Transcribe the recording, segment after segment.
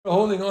We're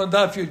holding on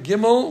Daf Yud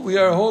Gimel. We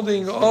are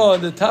holding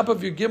on the top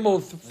of Yud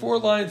Gimel, 4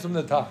 lines from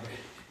the top.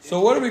 So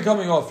what are we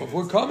coming off of?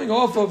 We're coming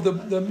off of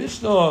the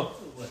Mishnah.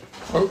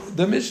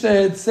 The Mishnah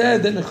had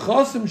said that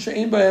nechasim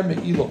she'ein b'hem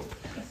me'ilo.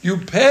 You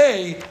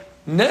pay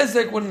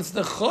hezek when it's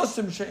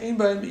nechasim she'ein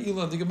b'hem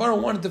me'ilo. The Gemara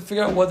wanted to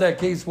figure out what that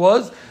case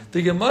was.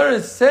 The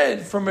Gemara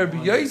said from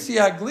Rabbi Yossi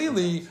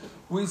Haglili,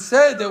 we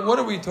said that what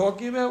are we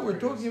talking about? We're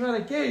talking about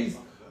a case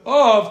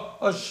of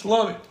a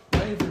shlamim.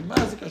 Right? If you're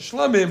mazik a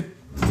shlamim,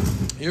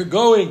 you're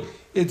going,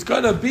 it's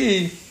going to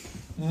be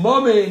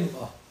mumin,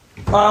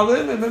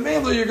 palim, and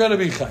memela you're going to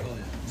be chayiv.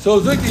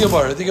 So the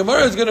Gemara. The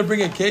Gemara is going to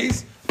bring a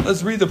case.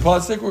 Let's read the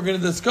pasuk. We're going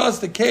to discuss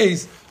the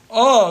case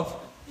of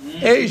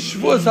a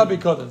shvus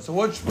habikadin. So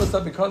what shvus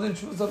habikadin?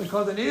 Shvus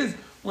habikadin is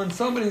when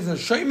somebody's a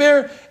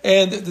shomer,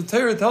 and the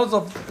Torah tells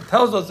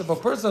us if a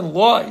person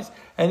lies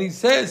and he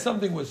says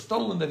something was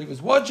stolen that he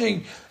was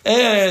watching,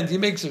 and he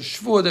makes a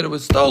shvur that it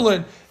was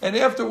stolen, and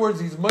afterwards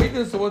he's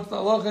meitus. So what's the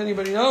halacha?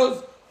 Anybody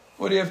knows?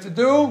 What do you have to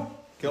do?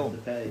 Kill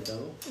him.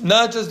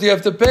 Not just do you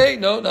have to pay,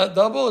 no, not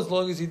double, as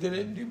long as he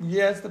didn't, he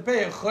has to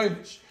pay a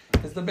chayiv.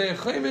 He has to pay a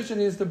chayiv and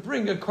he has to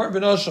bring a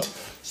carbon asham.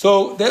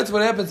 So that's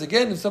what happens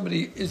again. If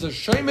somebody is a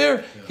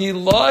shomer, he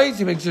lies,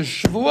 he makes a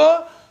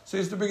shvua, so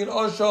he has to bring an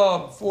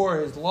asham for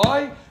his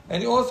lie,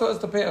 and he also has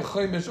to pay a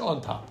chayiv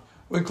on top.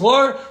 We're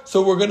clear?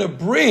 So we're going to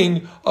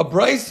bring a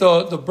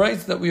brisa, the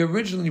brisa that we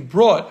originally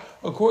brought,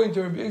 according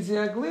to Rabbi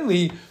Yossi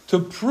Haglili, to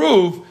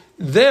prove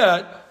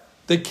that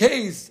the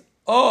case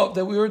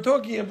that we were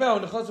talking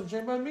about, nechasim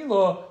she'ein b'hem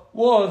me'ilo,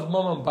 was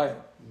mamam bayim.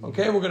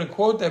 Okay, we're going to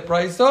quote that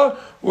brisa.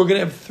 We're going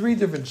to have 3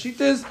 different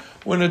shittas.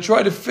 We're going to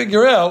try to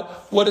figure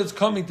out what it's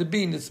coming to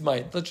be in this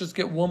mind. Let's just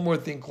get one more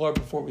thing clear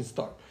before we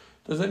start.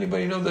 Does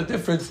anybody know the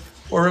difference?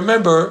 Or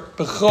remember,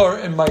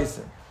 bechor and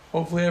meiser.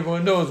 Hopefully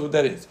everyone knows what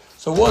that is.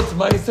 So what's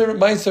meiser?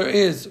 Meiser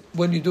is,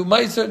 when you do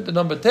meiser, the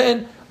number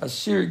 10, a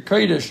shiri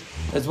kodesh,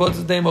 as what's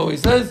his name always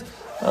says,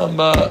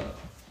 a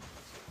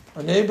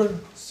neighbor,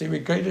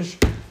 shiri kodesh.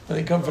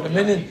 They come for the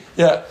minute.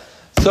 Yeah.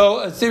 So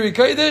a Siri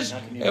Kodesh.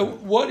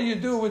 And what do you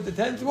do with the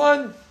 10th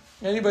one?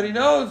 Anybody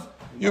knows?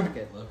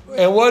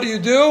 And what do you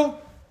do?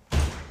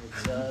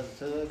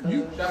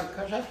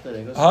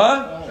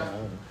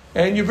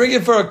 And you bring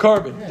it for a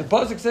carbon. The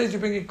pasuk says you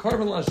bring a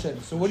carbon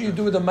l'Hashem. So what do you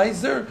do with the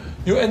meiser?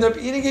 You end up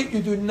eating it.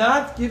 You do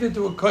not give it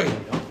to a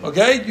kohen.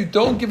 Okay? You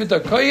don't give it to a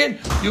kohen.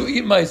 You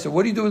eat meiser.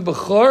 What do you do with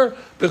bechor?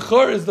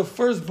 Bechor is the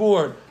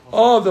firstborn.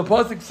 Oh, the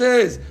pasuk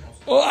says,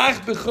 "Oh,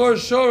 ach bechor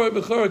shor,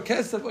 bechor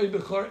kesef, or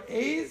bechor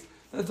eiz."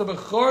 That's a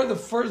bechor, the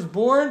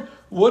firstborn.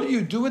 What do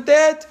you do with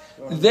that?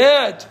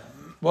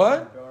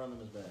 What?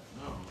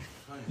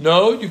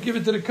 No, you give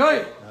it to the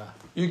kohen.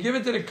 You give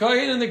it to the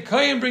kohen, and the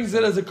kohen brings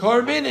it as a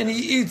carbon, and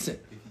he eats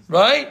it.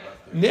 Right?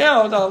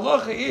 Now, the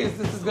halacha is,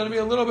 this is going to be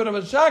a little bit of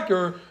a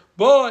shocker,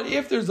 but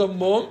if there's a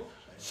mum,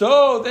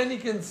 so then he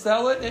can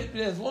sell it,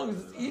 and as long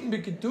as it's eaten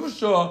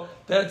b'kedusha,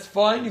 that's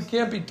fine. You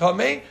can't be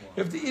tamei.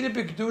 You have to eat it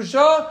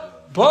b'kedusha,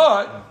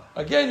 but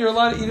again, you're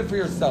allowed to eat it for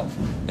yourself.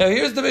 Now,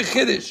 here's the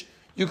bechiddush.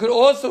 You could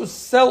also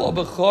sell a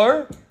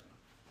bechor,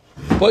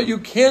 but you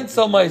can't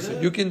sell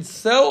meiser. You can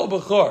sell a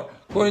bechor,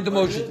 according to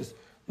Moshe.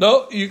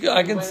 No,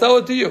 I can sell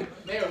it to you.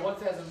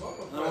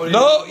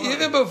 No,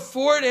 even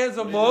before it has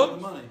a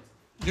mum,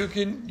 you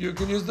can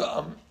use the.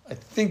 I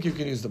think you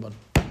can use the money.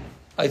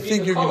 I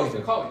think you can use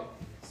the.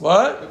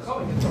 What?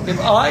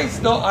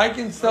 I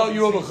can sell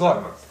you a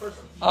bechor.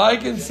 I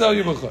can sell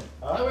you a bechor.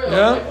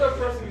 Yeah.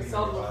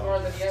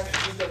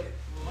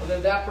 And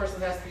then that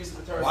person has to use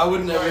the Torah. Why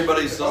wouldn't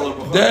everybody sell it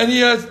before? Then he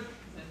has.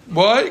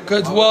 Why?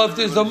 Because, if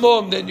there's a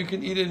mum, then you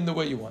can eat it in the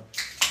way you want.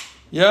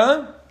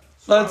 Yeah?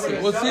 Let's see.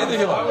 We'll see the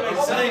Gemara.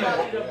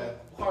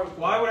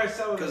 Why would I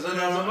sell it? Because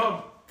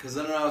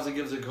then it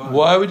gives a card.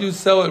 Why would you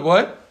sell it?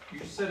 What?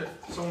 You said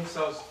if someone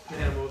sells an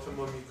animal with a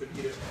mum, you could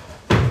eat it.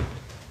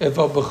 If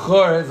a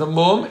bechor has a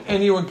mum,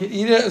 anyone can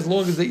eat it as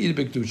long as they eat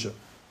a biktusha.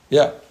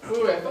 Yeah.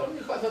 Wait, I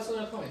thought that's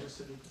only a coin.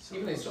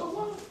 Even they sold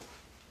one?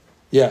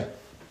 Yeah.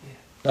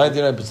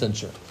 99%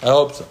 sure. I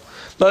hope so.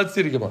 Let's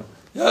see the Gemara.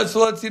 Yeah, so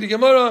let's see the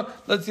Gemara.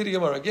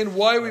 Again,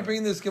 why are we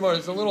bringing this Gemara?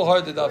 It's a little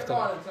hard to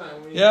daftar.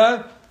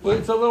 Yeah? Well,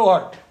 it's a little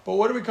hard. But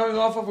what are we coming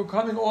off of? We're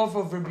coming off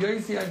of Rabbi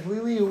Yossi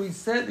Haglili, who we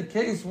said the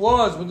case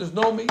was, when there's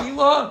no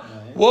me'ilah,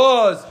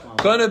 was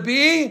going to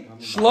be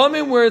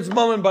shlamim where it's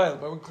mum and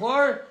bayil. Are we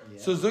clear?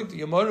 So Zuk the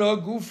Gemara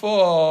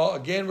Gufa.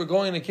 Again, we're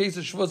going in the case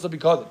of Shvus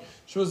HaBikadin.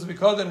 Shvus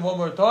HaBikadin, one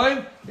more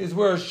time, is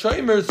where a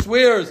shomer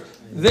swears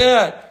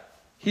that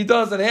he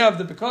doesn't have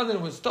the Bikadin,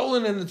 it was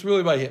stolen, and it's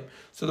really by him.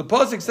 So the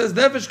pasuk says,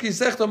 "Nefesh ki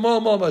sechta mo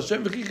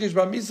Hashem v'chichish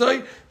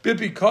b'misay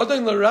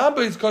b'Bikadin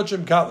l'Rabbis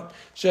kachim kalim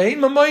shehein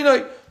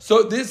mamaynai."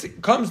 So this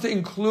comes to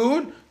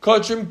include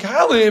kachim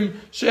kalim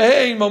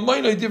shehein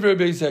mamaynai divrei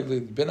Beis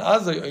Haglili. Ben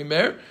Azai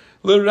Omer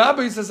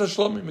l'Rabbis says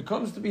shlamim. It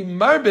comes to be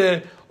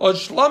marbe or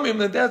shlamim,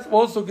 that that's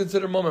also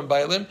considered mom and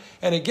bailim.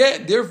 And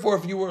again, therefore,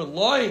 if you were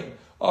lying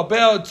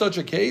about such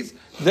a case,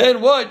 then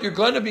what? You're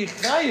going to be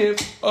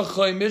chayiv, a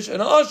chaimish,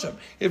 and a asham.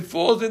 It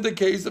falls in the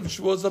case of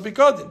shvus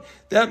habikadin.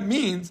 That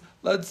means,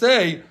 let's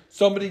say,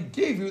 somebody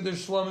gave you the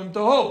shlamim to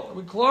hold. Are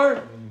we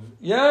clear?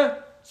 Yeah?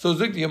 So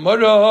Zik the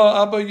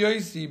Gemara, Abba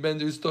Yosi ben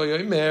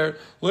Dustoy Omer,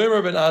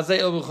 Loimer ben Azay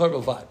el Bechor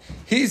Belvad.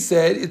 He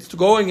said it's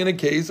going in a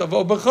case of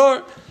a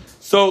Bechor.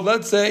 So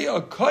let's say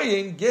a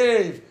Kohen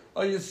gave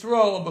a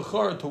Yisrael a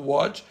Bechor to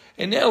watch,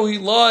 and now he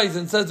lies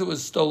and says it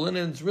was stolen,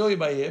 and it's really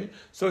by him.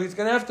 So he's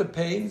going to have to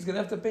pay, and he's going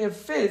to have to pay a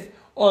fifth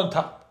on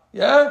top.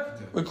 Yeah?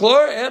 We're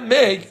clear? And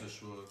make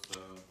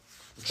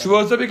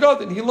Shavuos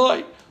HaBikot, and he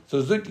lied.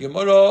 So Zik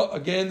Gemara,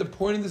 again, the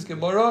point of this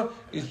Gemara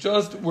is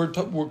just, we're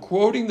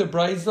quoting the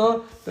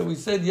Brisa that we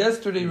said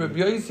yesterday, Rabbi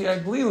Yossi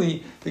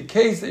Aglili, the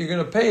case that you're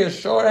going to pay a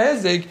shor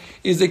hezek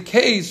is a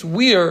case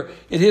where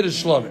it hit a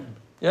shlamim.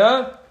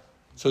 Yeah?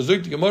 So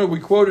Zik Gemara, we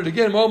quote it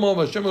again, so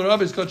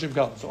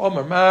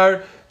Omar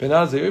Mar, Ben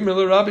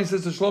Azay, Rabbi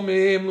says to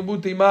shlamim,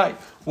 Lemuti Mai.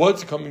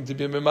 What's coming to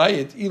be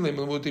Memayit? Ilim,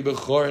 Lemuti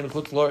Bechor, and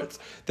Chutz Loretz.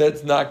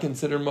 That's not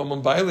considered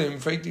Mamon Bailim.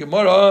 Frek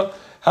Gemara,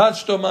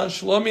 Hatshtoman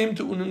Shlomim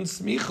to Unen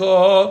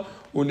Smicha,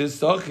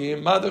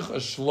 Unisachim, Madach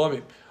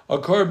Shlomim. A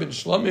korban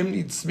Shlomim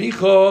needs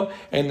Smicha,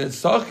 and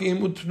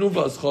Nisachim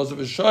Utnuvas Chaz of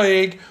a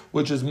Shaykh,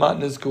 which is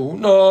Matnes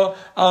Kahuna,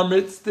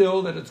 Amrit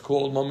still, that it's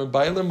called Mamon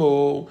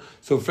Bailamu.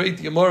 So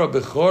Frek Gemara,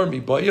 Bechor,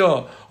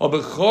 Mibaya, a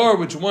Bechor,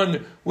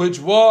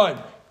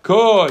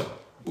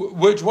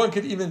 which one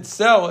could even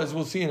sell, as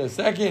we'll see in a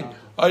second.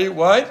 Are you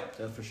what?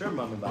 That's for sure,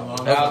 Mama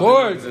Bailam. Of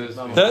course.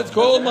 That's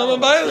called Mama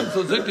Bailam.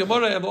 So Zik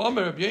Gemara, Abu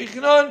Omer, Rabbi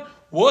Yechanan,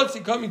 what's he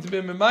coming to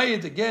be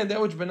Memayit? Again, that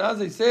which Ben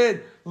Azai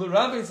said,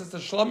 L'Rabbi says to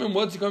Shlomim,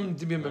 what's he coming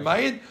to be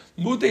Memayit?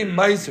 Mutei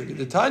Meiser.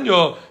 The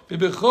Tanya,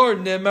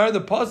 B'Bechor, Ne'emar,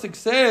 the Pasuk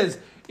says,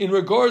 in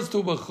regards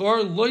to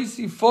Bechor,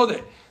 Loisi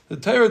Fode. The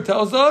Torah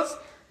tells us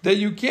that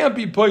you can't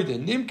be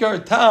poidin.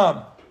 Nimkar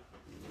Tam.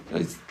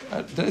 Did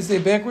I say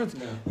it backwards?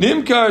 No.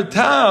 Nimkar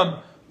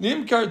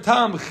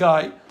Tam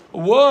Chai.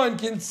 One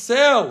can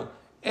sell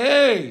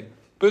a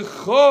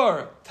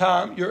Bechor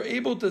Tam. You're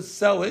able to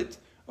sell it.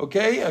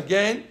 Okay,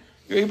 again,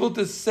 you're able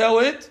to sell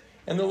it,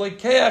 and the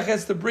Lekeach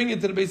has to bring it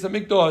to the Beis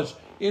HaMikdash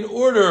in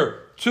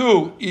order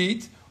to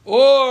eat.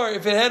 Or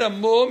if it had a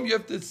mum,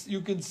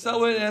 you can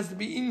sell it. It has to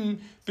be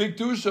eaten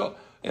b'kedusha.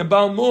 And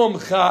Baal Mum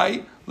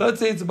Chai. Let's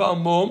say it's a Baal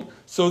Mum.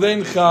 So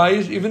then Chai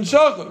is even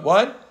shachot.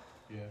 What?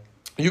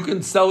 You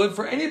can sell it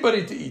for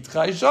anybody to eat.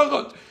 Chai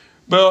shachot.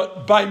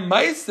 But by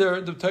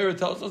Meiser, the Torah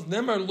tells us,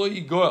 Nemar lo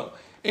yigoel.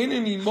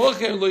 Eineni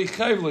mocher lo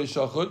yichayv lo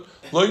yishachot,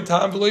 lo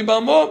yitam lo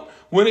yibamom.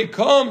 When it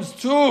comes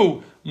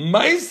to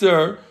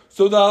Meiser,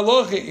 so the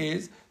halacha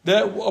is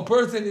that a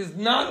person is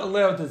not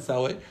allowed to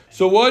sell it.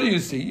 So what do you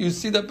see? You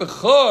see that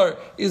Bechor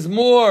is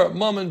more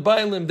Mammon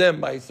Bailim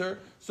than Meiser.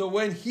 So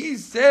when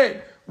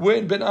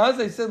Ben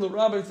Azai said,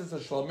 Rabbi says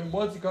Shlomim,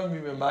 what's he coming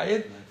to be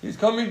Memayit? He's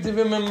coming to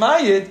be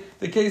Memayit,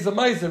 the case of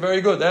Meiser.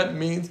 Very good. That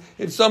means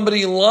if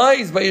somebody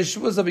lies by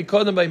Yeshua's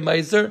Abikodim by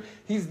Meiser,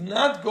 he's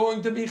not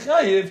going to be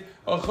chayiv,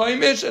 a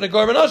chayimish, and a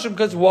korban ashim.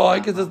 Because why?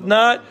 Because it's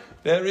not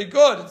very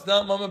good. It's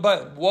not Mama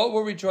Bailam. What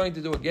were we trying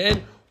to do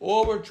again?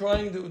 All we're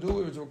trying to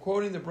do is we're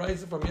quoting the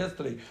Brisa from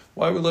yesterday.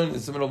 Why are we learning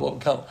this in the middle of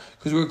Bava Kama?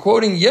 Because we were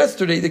quoting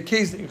yesterday the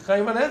case that you're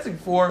chayiv on hezek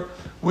for.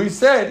 We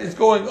said is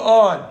going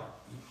on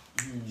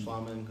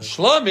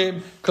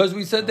Shlamim, because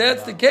we said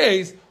that's the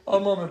case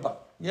on Mom and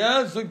Pop.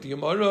 Yeah, Zuk the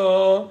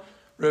Gemara.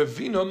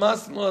 Ravina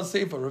Masma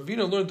Sefer.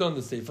 Ravina learned on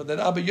the Sefer that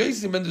Abba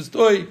Yosim ben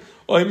Dustoy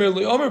Omer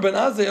Omer ben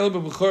Azay El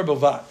Bechor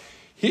Belvad.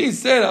 He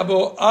said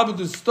Abba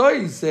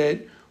Dustoy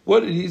said,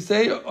 what did he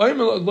say?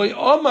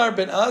 Omer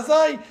ben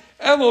Azay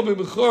El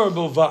Bechor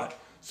Belvad.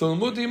 So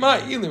Muti Ma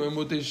Ilim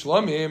Muti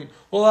Shlamim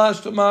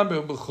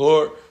Ulashtamam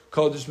Bechor.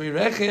 Kodesh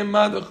Mirechem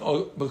Madach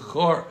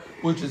Bechor,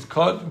 which is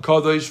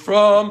Kodesh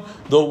from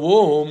the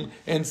womb,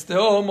 and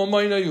still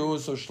Mamaynayu,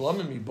 so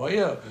Shlamim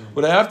Mibaya.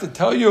 Would I have to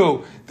tell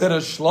you that a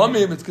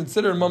Shlamim is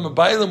considered Mama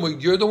Bailam, well,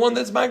 you're the one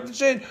that's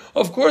Makdashin?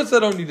 Of course I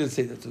don't need to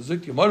say that. So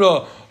Zik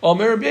Yamara,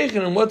 Omer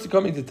Bechin, and what's it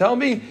coming to tell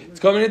me? It's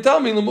coming to tell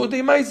me,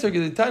 Lamutei Meiser,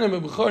 Gedetanim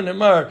Bechor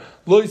Nemar,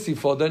 Loisi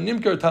Foda,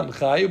 Nimkar Tam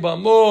Chai,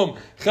 Bamom,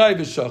 Chai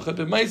B'Shachat,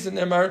 B'Meiser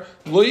Nemar,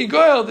 Loi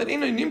Goel, that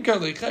in a Nimkar,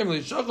 Loi Chai, Loi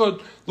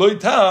Shachat, Loi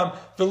Tam,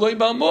 V'Loi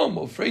Bamom.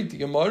 Afraid to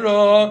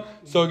Gemara.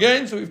 So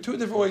again, we have two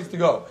different ways to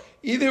go.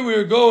 Either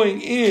we're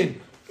going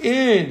in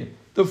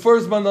the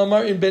first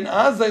Manamar in Ben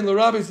Azai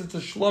L'Rabbi says the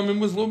Shlomim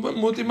was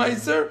Muti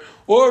Meiser,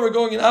 or we're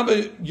going in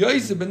Abba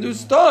Yosef Ben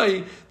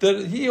Dustai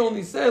that he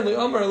only said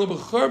L'Amar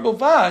L'Bechor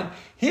Belvad.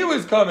 He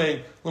was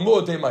coming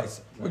L'Muti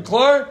Meiser. We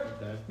clear?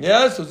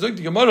 Yeah. So Zuk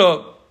the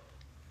Gemara.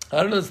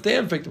 I don't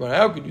understand.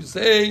 How could you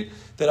say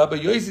that Abba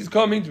Yosef is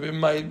coming to be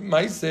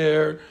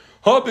Meiser?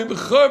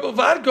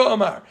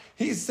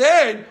 He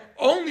said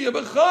only a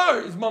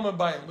Bechar is Mama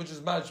Bayim, which is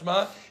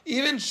Mashma.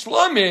 Even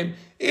Shlomim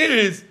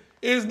is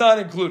not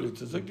included.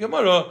 So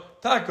Gemara,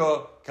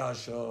 Taka,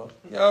 Kasha.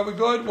 Yeah, we're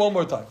good. One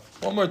more time.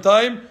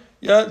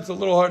 Yeah, it's a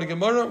little hard to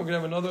Gemara. We're going to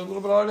have another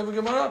little bit harder of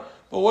Gemara.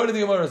 But what did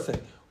the Gemara say?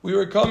 We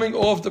were coming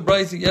off the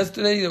Brisa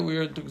yesterday that we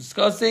were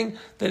discussing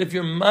that if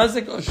you're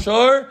mazik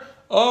ashar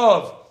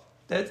of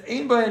that's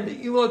ein bahem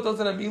be'ilo, it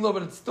doesn't have ilo,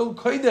 but it's still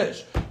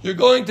kodesh. You're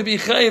going to be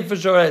chayiv for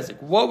shor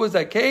hezek. What was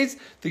that case?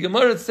 The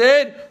Gemara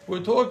said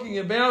we're talking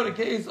about a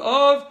case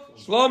of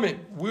Shlomim.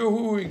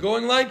 Who are we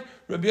going like?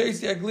 Rabbi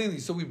Yossi Aglili.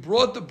 So we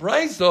brought the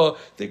brisa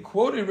that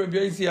quoted Rabbi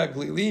Yossi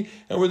Aglili,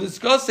 and we're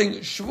discussing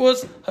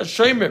Shvus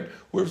Hashemim,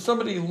 where if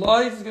somebody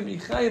lies, it's going to be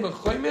chayiv a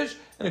chomish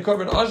and a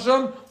carbon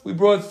asham. We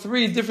brought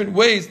 3 different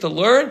ways to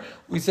learn.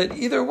 We said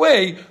either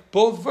way,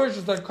 both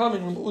versions are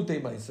coming from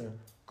Ute Meiser.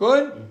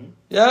 Good? Mm-hmm.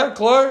 Yeah,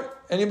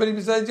 Clark? Anybody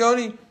besides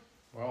Yoni?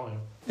 Well,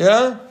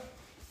 yeah?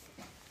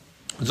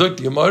 Zok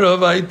the Gemara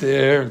right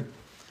there.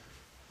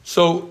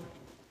 So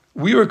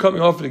we were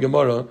coming off of the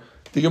Gemara.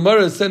 The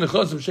Gemara said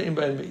nechasim she'ein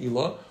b'en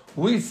ve'ilah.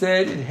 We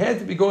said it had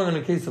to be going on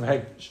a case of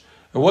hektish.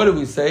 And what did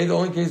we say? The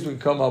only case we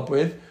could come up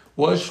with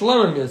was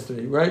shlamim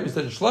yesterday, right? We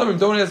said shlamim.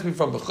 Don't ask me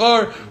from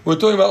Bechar. We're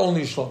talking about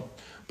only shlamim.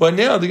 But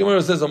now the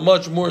Gemara says a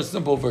much more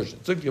simple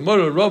version. So the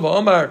Gemara, Rava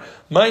Amar,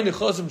 my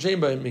nechasim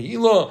she'ein b'en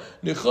ve'ilah,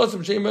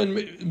 nechasim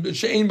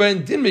she'ein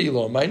b'en din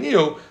ve'ilah. My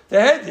neo, the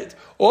hedit.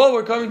 All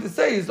we're coming to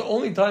say is the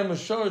only time a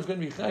shar is going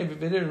to be chayiv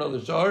if it hit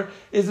another shar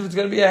is if it's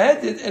going to be a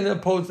hedit and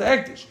opposed to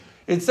hektish.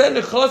 It said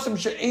nechasim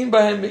she'ein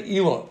b'en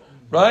ve'ilah.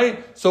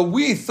 Right? So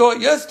we thought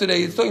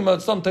yesterday it's talking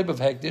about some type of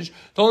hektish.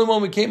 The only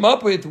one we came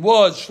up with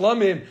was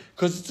shlamim,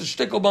 because it's a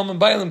shtickle bam and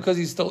bailim, because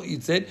he still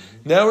eats it.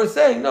 Now we're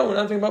saying, no, we're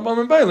not talking about bam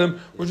and bailim,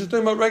 we're just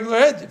talking about regular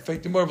hedit. In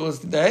fact, more of a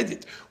list of the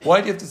hedit.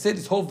 Why do you have to say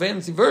this whole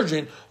fancy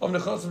version of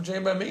nechasim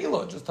she'ein b'en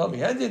ve'ilah? Just tell me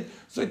hedit.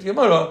 So it's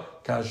Gemara,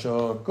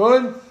 kasha,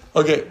 good.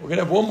 Okay, we're going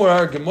to have one more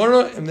hour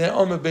Gemara, and then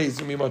Amar Beis is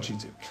going to be much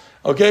easier.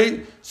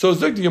 Okay, so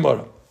Zuk the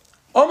Gemara.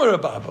 Amar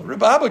Rabba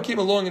Abba came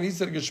along and he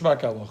said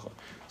Geshmak halacha.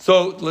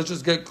 So let's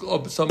just get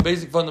some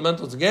basic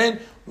fundamentals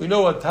again. We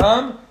know a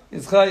tam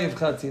is chayiv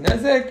chatzi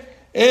hezek,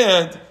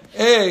 and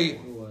a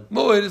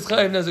mu'ed is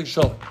chayiv hezek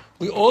shalom.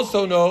 We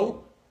also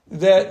know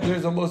that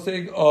there's a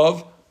mosaic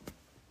of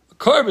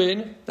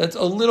carbon that's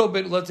a little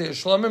bit, let's say a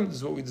shlamim. This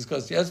is what we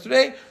discussed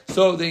yesterday.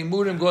 So the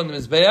aimurim go on the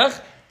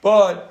mizbeach,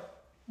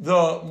 but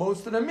the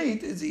most of the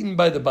meat is eaten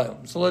by the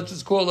bailam. So let's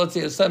just call, let's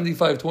say, a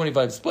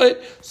 75-25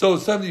 split. So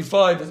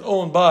 75 is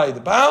owned by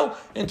the bow,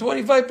 and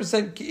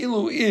 25%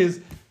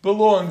 ki'ilu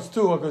belongs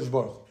to HaKadosh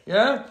Baruch Hu.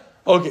 Yeah?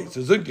 Okay,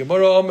 so Zuk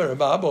Gemara Omer Abba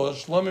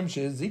Shlamim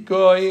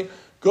Shezikoi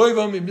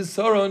Goiva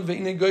Mibisaron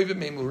Ve'ine Goiva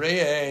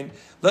Memurein.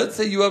 Let's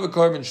say you have a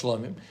carbon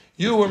shlamim.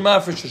 You were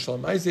mafresh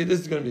shlamim. I say this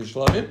is going to be a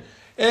shlamim,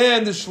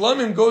 and the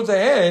shlamim goes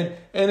ahead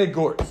and it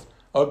gores.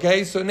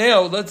 Okay, so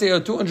now let's say a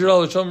 $200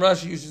 shlam.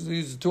 Rashi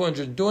uses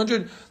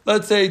 200.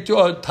 Let's say to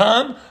a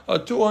tam, a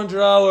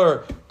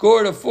 $200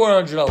 gourd, a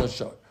 $400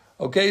 shor.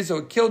 Okay, so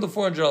it killed the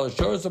 $400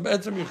 shor. So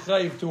betzim you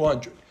chayiv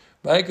 200,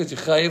 right? Because you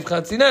chayiv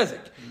chatzi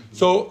hezek.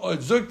 So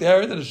zuk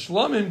there that a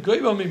shlamim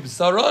goiva me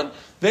b'saron,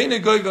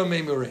 ve'ne goiva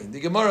me murein. The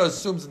Gemara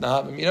assumes in the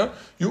Havim,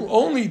 you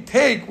only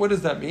take. What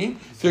does that mean?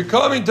 If you're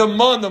coming to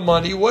mon the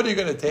money, what are you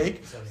going to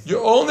take?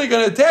 You're only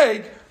going to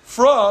take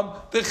from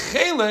the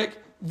chilek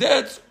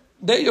that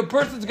your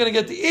person's going to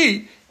get to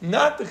eat,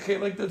 not the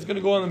chilek that's going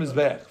to go on the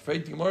mizbeach.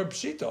 Right? Gemara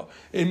pshita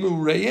in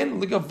murein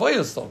like a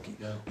vayastalki.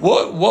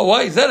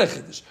 Why is that a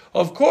chiddush?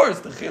 Of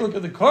course, the chilek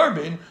of the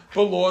carbon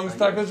belongs to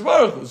HaKadosh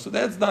Baruch Hu, so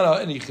that's not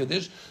any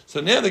chiddush.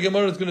 So now the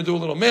Gemara is going to do a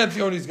little math.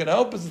 Yoni's going to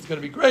help us. It's going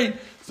to be great.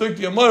 So the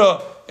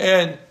Gemara,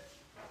 and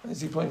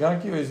is he playing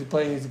hockey or is he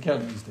playing his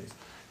accounting these days?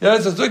 Yeah.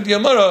 So the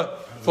Gemara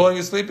falling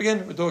asleep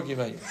again. We're talking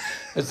about you.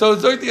 And so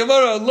the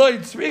Gemara loy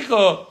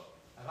tzricha.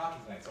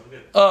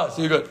 So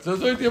you're good. So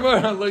we're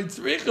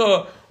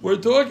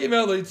talking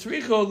about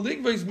leitzricha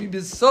ligvais mi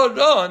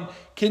bisaron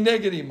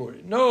keneged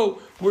aimurim. No,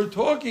 we're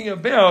talking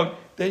about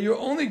that you're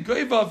only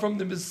goiva from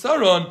the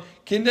bisaron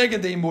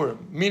keneged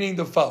aimurim, meaning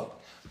the fowl.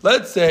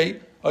 Let's say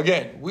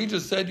again, we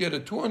just said you had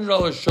a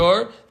 $200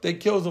 shor that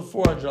kills a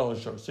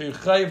 $400 shor, so you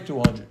chayiv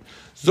 200.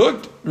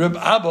 Zogt Reb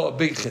Abba a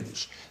big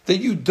chiddush that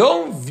you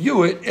don't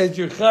view it as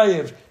your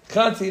chayiv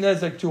chatzi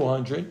hezek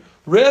 200.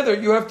 Rather,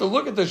 you have to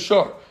look at the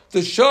shor.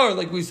 The shar,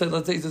 like we said,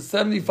 let's say it's a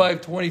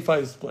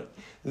 75-25 split.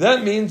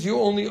 That means you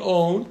only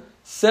own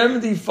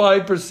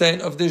 75%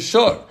 of this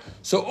shar.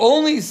 So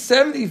only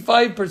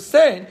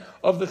 75%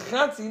 of the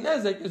chatzi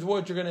hezek is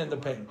what you're going to end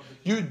up paying.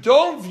 You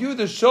don't view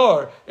the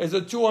shar as a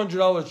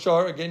 $200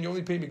 shar. Again, you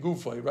only pay me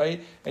gufay,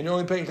 right? And you're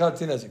only paying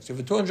chatzi hezek. So if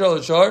a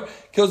 $200 shar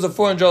kills a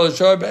 $400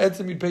 shar, but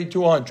etzim you pay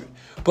 200.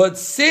 But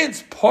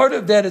since part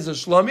of that is a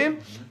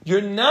shlamim,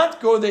 you're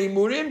not going to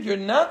aimurim, you're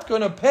not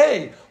going to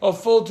pay a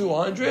full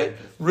 200.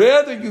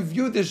 Rather, you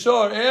view the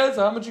shar as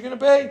how much you're going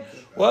to pay.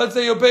 Well, let's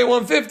say you'll pay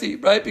 150,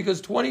 right?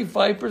 Because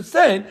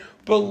 25%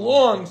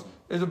 belongs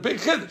is a big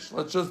chiddush.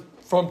 Let's just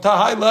from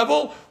high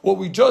level, what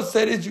we just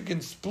said is you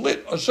can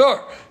split a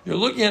shar. You're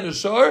looking at a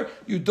shar,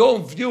 you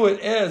don't view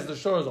it as the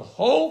shar as a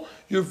whole.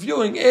 You're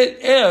viewing it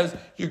as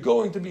you're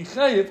going to be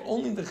chayiv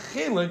only the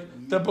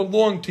chilek that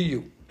belong to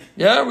you.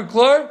 Yeah, we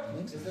clear?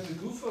 Is that the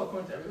gufa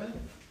according to everybody?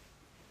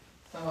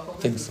 I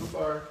think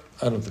so.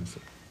 I don't think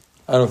so.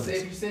 I don't think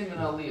so. If you say min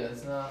aliyah,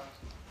 it's not.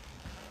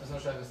 There's no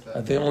shabbos there.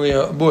 I think only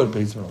a board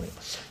pays min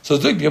aliyah. So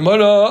Zuk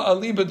Gemara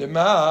aliba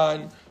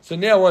deman. So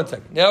now 1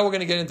 second. Now we're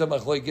going to get into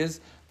machlokes.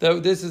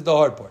 This is the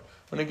hard part.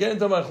 We're going to get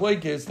into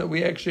machlokes that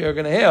we actually are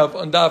going to have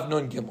on Daf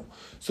Nun Gimel.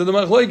 So the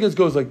machlokes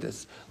goes like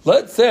this.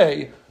 Let's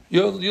say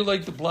You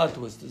like the plot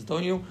twisters,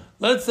 don't you?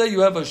 Let's say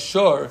you have a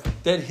shor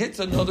that hits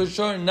another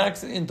shor and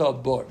knocks it into a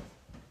bar.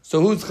 So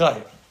who's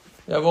chayiv?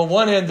 You have on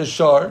one hand the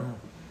shor,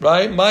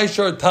 right? My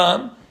shor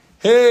tam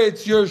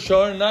hits your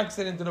shor and knocks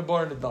it into the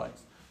bar and it dies.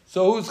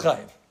 So who's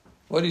chayiv?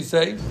 What do you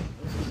say?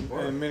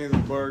 And many of the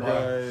bar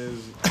guys.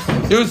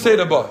 You say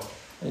the bar,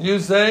 and you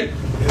say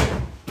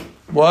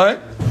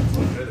what?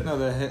 No,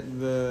 the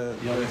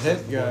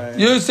hit guy.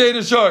 You say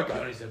the shor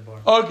guy.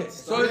 Okay,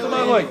 so it's a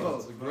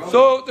machlokes.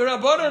 So the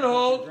Rabbanan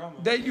hold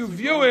that you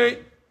view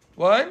it.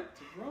 What?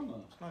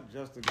 It's not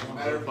just a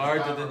groma. Bar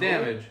to the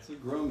damage.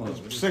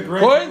 It's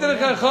According to the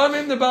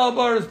chachamim, the Baal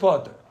Bar is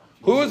potter.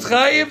 Who's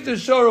chayiv? The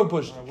shor who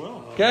pushed it.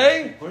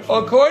 Okay.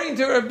 According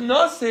to Reb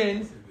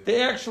Nosson,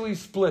 they actually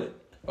split it.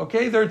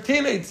 Okay, they're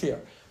teammates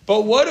here.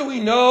 But what do we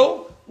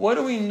know? What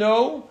do we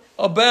know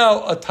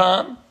about a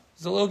tam?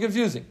 It's a little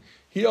confusing.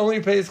 He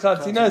only pays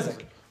chatzi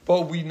nezek.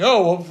 But we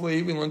know,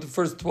 hopefully, we learned the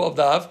first 12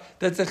 daf,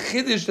 that's a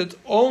chiddush that's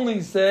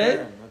only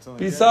said,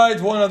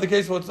 besides one other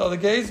case. What's the other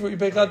case where you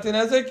pay chatzi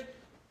nezek?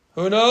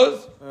 Who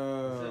knows?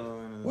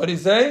 What do you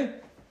say?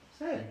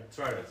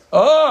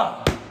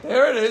 Ah,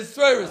 there it is,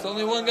 Tzveiris.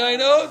 Only one guy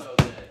knows?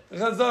 The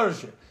Chazar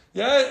shit.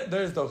 Yeah,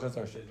 there's no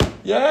Chazar shit.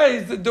 Yeah,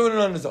 he's doing it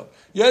on his own.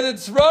 Yeah, the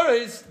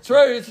Tzveiris,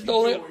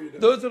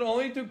 those are the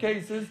only two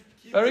cases.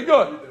 Very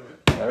good.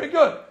 Very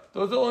good.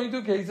 Those are the only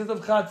two cases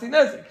of chatzi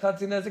nezek.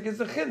 Chatzi nezek is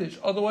a chiddush.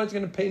 Otherwise, it's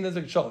going to pay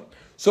nezek shalim.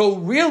 So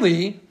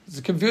really, it's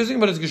confusing,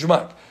 but it's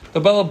geshmak.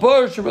 The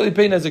balabar should really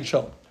pay nezek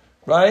shalim,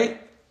 right?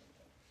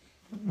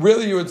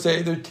 Really, you would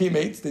say they're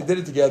teammates. They did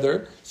it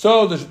together.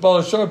 So the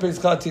balashar pays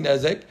chatzi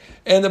nezek,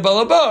 and the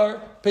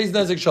balabar pays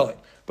nezek shalim.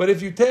 But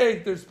if you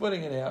take, they're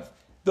splitting in half.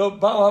 The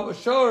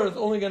balashar is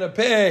only going to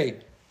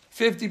pay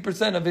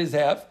 50% of his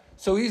half.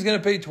 So he's going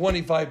to pay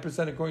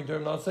 25% according to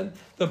Reb Nosson.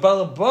 The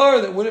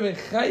balabar that would have been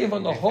chayiv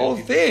on the whole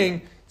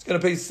thing is going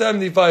to pay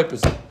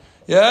 75%.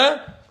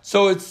 Yeah?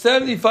 So it's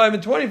 75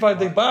 and 25.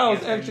 The Baal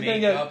is actually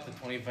going to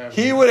get...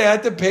 He would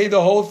have had to pay the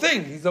whole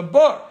thing. He's a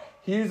bar.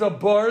 He's a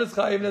bar is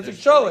chayiv nezik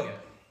shalim.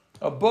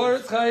 A bar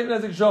is chayiv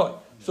nezik shalim.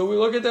 So we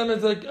look at them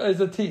as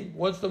a team.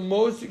 What's the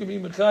most you can be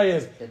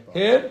mechayiv?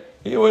 Him?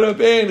 He would have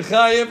been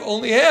chayiv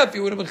only half. He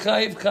would have been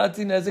chayiv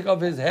chatzi nezik of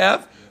his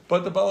half.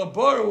 But the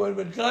balabar would have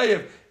been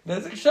chayiv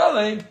nezik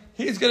shalim.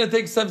 He's going to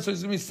take 7, so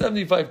it's going to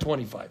be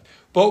 75-25.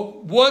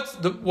 But what's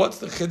the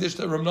chiddush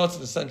that Reb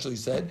Nosson essentially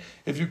said?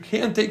 If you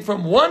can't take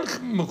from one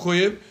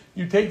mechuyev,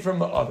 you take from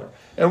the other.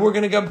 And we're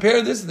going to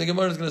compare this, and the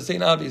Gemara is going to say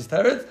an obvious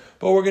teretz,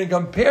 but we're going to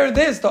compare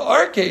this to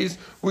our case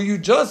where you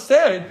just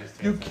said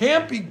you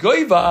can't be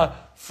goiva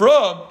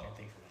from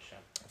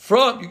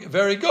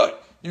very good.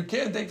 You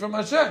can't take from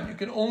Hashem. You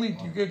can't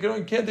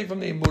take from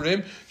the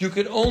aimurim. You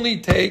can only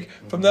take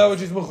from that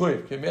which is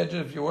mechuyev. Can you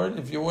imagine if you weren't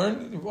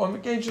on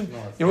vacation,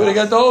 you would have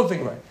got the whole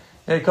thing right.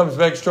 And he comes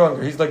back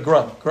stronger. He's like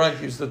Gronk. Gronk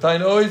used to tie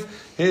noise.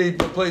 He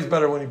plays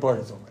better when he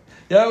parties over.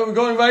 Yeah, we're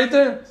going right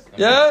there?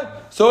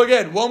 Yeah? So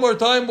again, one more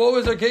time, what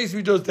was our case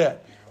we just had?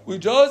 We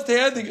just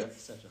had the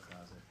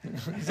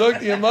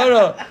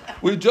Gemara.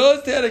 We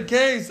just had a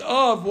case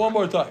of, one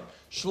more time.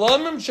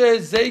 Shlamim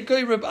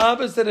she'ezekoi Reb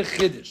Abbas said a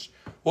chiddush.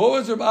 What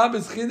was Reb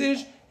Abbas'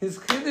 chiddush? His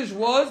chiddush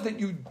was that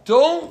you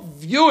don't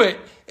view it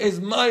as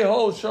my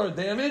whole shard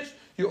damage.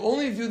 You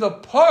only view the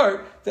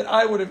part that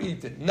I would have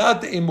eaten, not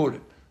the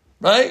aimurim.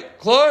 Right?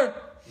 Clear?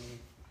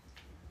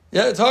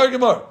 Yeah, it's hard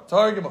Gemara.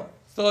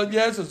 So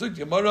yes, it's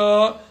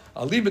Gemara.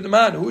 Aliba the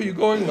man. Who are you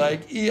going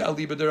like?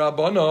 Aliba the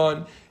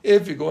Rabbanon.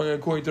 If you're going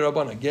according to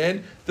Rabbanon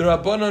again, the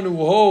Rabbanon who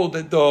hold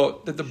that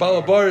the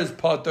balabar is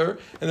potter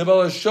and the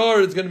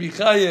balashar is going to be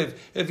chayiv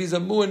if he's a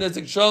mu'an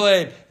nezek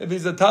shalem, if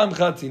he's a tam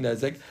chatzi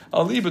nezek.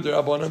 Aliba the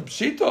Rabbanon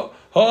pshito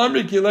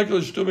ha'amri kilek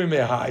l'shtumi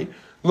mehai.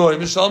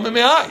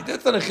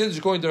 That's not a chiddush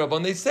according to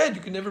Rabban. They said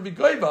you can never be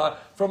goiva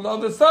from the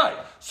other side.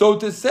 So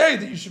to say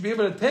that you should be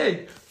able to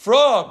take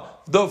from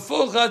the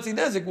full chatzi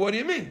nezek, what do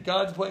you mean?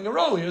 God's playing a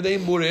role here. The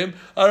aimurim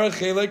are a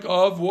chelek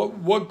of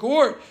what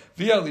court?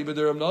 If you're going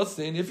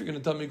to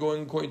tell me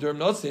going according to Reb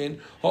Nosson,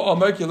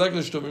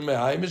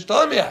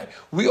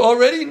 we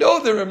already know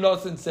that Reb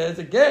Nosson says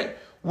again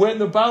when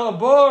the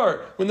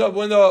balabar, when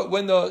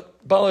the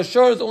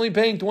balashar is only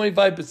paying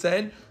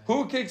 25%,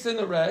 who kicks in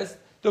the rest?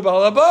 The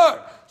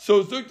balabar.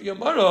 So Zuk the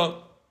Gemara,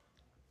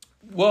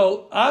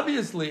 well,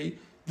 obviously,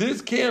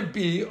 this can't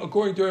be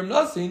according to Reb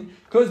Nosson,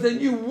 because then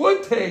you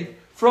would take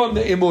from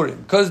the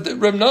aimurim. Because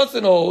Reb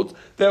Nosson holds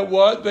that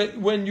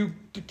when you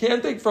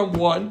can't take from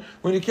one,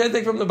 when you can't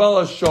take from the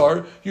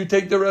balashar, you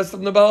take the rest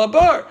from the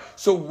balabar.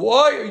 So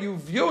why are you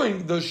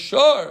viewing the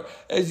shar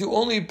as you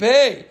only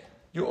pay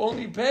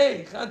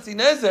chatzi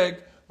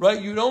nezek,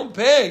 right? You don't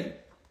pay.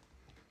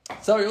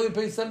 Sorry, you only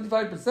pay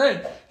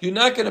 75%. You're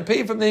not going to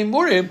pay from the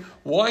aimurim.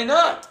 Why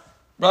not?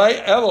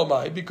 Right?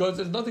 Elamai, because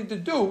there's nothing to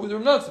do with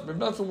Reb Nosson. Reb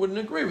Nosson wouldn't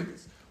agree with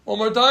this. One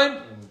more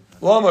time?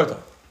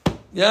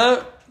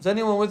 Yeah? Is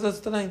anyone with us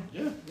tonight?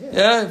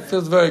 Yeah? It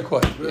feels very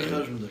quiet.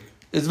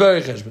 It's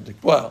very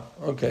cheshbondik. Wow.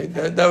 Okay.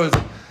 That was...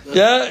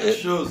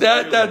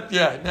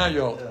 now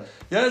you're old.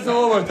 Yeah,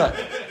 so one more time.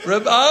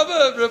 Reb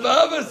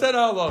Abba said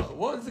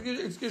halacha.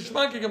 It's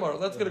Geshmaki Gemara.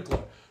 Let's get it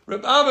clear.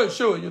 Reb Abba,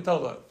 sure, you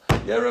tell them.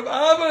 Yeah, Reb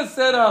Abba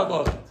said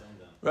halacha.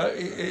 Right?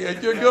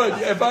 You're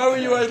good. If I were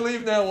you, I'd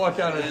leave now and walk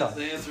out of town.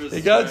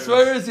 He got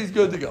swears, he's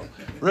good to go.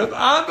 Reb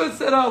Abba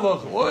said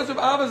halacha. What was Reb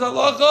Abba's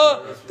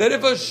halacha? That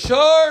if a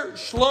shar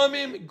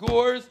shlamim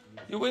gores,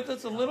 you with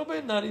us a little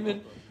bit? Not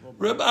even.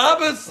 Reb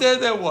Abba said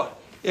that what?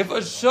 If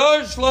a shar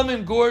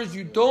shlamim gores,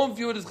 you don't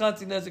view it as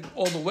chatzin nezik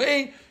all the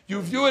way.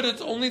 You view it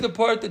as only the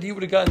part that he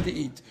would have gotten to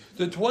eat.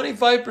 The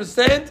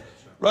 25%,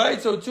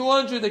 right? So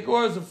 200, the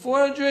gores of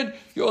 400,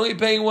 you're only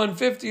paying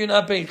 150, you're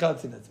not paying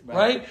chatzin nezik,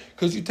 right?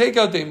 Because you take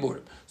out the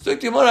aimurim. So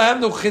I have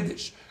no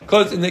chiddush.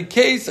 Because in the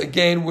case,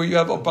 again, where you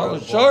have a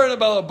balashar and a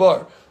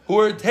balabar, who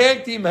are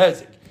tag team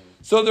hezek.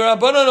 So the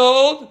Rabbanan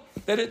hold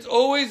that it's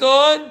always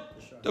on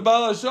the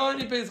balashar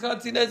and he pays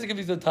chatzin nezik if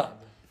he's the top.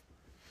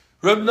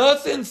 Reb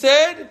Nosson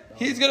said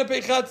he's going to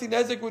pay chatzin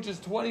nezik, which is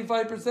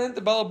 25%.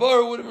 The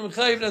balabar would have been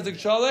chayiv nezik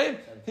shalem.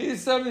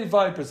 He's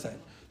 75%.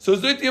 So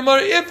Zut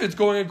Yamar, if it's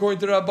going according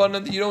to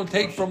Rabbanan, that you don't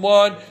take from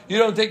one, you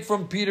don't take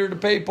from Peter to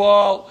pay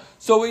Paul.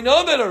 So we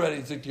know that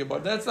already, Zut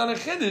Yamar. That's not a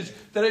chiddush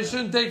that I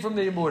shouldn't take from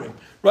the aimurim.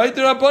 Right?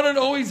 The Rabbanan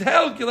always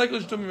held,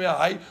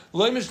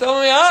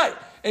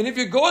 and if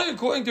you're going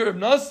according to Reb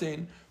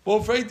Nosson,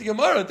 well, for the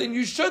Gemara, then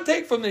you should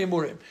take from the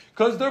aimurim,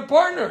 because they're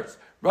partners.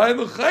 Right?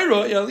 You never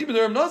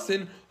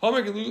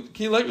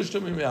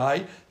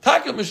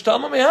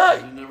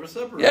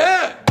separate.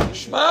 Yeah.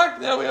 Shmak.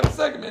 Now we have a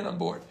second man on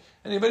board.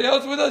 Anybody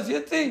else with us,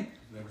 Yitzi?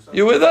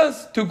 You with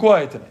us? Too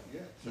quiet tonight.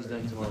 He's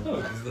doing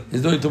tomorrow.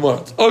 He's doing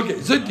tomorrow.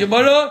 Okay, so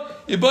Gemara,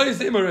 Ibai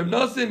Seimer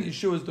Nosin,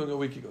 Yeshua was doing a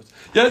week ago.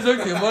 Yes,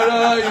 okay,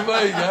 Gemara,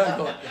 Ibai,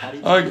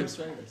 okay.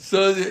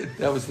 So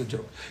that was the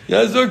joke.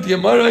 Yes, okay,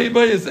 Gemara,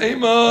 Ibai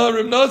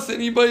Seimer Nosin,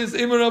 Ibai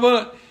Seimer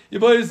Rabbanan.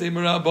 Ibai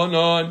Seimer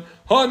Rabbanan.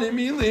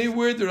 Hanimili,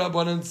 where the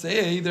Rabbanan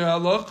say their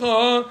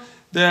halacha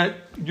that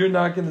you're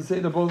not going to say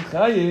the both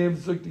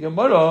chayiv, so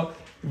Gemara,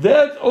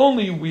 that's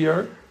only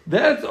weird.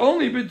 That's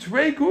only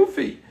betray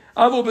goofy.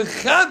 Avo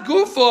bechad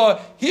gufa,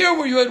 here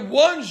where you had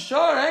one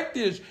shar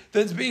hektish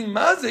that's being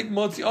mazik,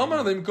 motzi amar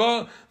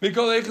limko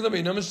mikol echad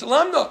abinam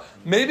shalamna.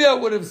 Maybe I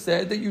would have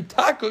said that you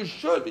taka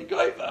should be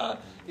goiva,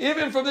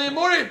 even from the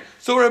aimurim.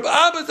 So Reb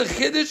Abba is a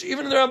chiddush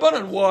even in the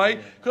Rabbanan. Why?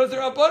 Because the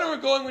Rabbanan were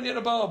going when you had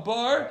a bala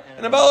bar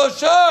and a bala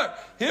shar.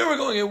 Here we're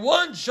going in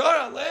one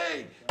shar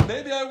alay.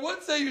 Maybe I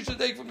would say you should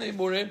take from the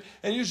aimurim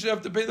and you should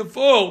have to pay the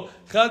full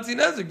chatzin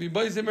nezik.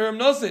 V'bayis emirim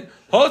nosin.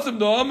 Hosam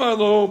do amar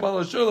lo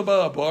balashur lo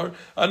balabar.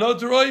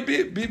 Anotoroi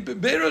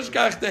berush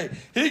kachte.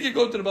 He could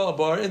go to the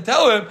balabar and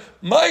tell him,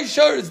 my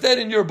shar is dead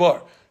in your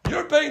bar.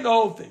 You're paying the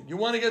whole thing. You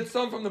want to get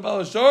some from the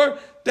balashur?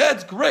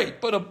 That's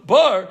great. But a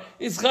bar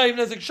is chayiv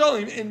nezik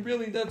shalim, and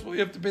really that's what you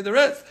have to pay the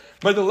rest.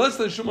 By the less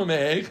than shuma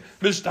meich,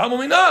 mishtamu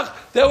minach.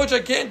 That which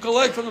I can't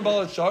collect from the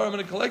balashar, I'm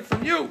going to collect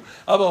from you.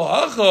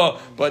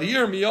 But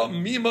here, mi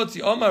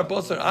motzi amar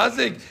basar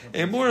azik,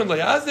 aimurim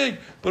le'azik.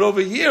 But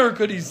over here,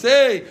 could he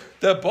say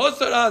that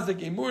basar azik,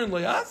 aimurim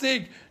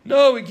le'azik?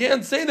 No, we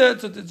can't say that.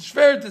 So it's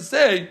fair to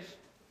say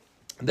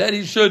that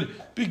he should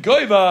be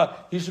goiva.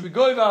 He should be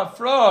goiva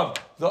from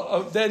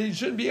that he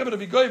shouldn't be able to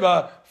be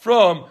goiva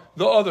from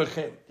the other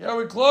chayv. Yeah,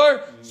 we're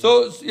clear?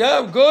 So,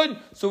 yeah, good.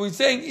 So we're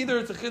saying either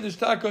it's a chiddush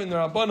taka in the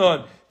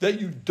Rabbanan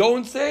that you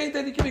don't say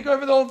that he can be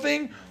goiva the whole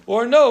thing,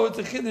 or no, it's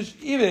a chiddush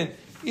even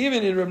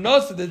in Reb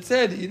Nosson that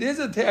said it is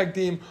a tag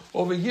team.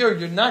 Over here,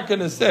 you're not going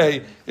to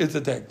say it's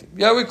a tag team.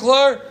 Yeah, we're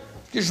clear?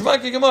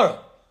 Gishmak Gemara.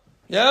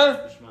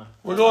 Yeah?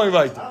 We're going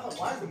right.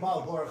 Why is the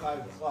Baal Bor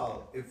Chayiv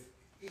B'chlal?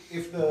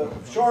 If the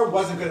shor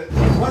wasn't going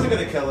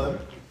to kill him,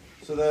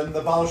 so then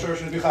the Baal Shor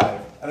shouldn't be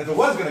chayiv. And if it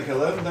was going to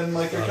kill him, then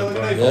like you're killing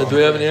an yeah, do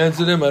we have any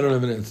answer to him? I don't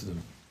have an answer to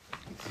him.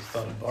 He's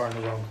thought a bar in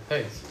the wrong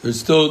place. There's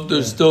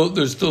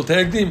still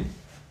tag team.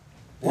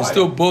 They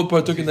still both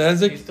partook in the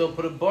hezek. He still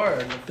put a bar.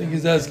 I think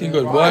he's asking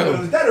good. Why? But it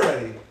was dead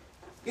already.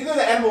 Either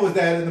the animal was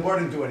dead and the bar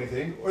didn't do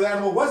anything, or the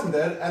animal wasn't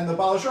dead and the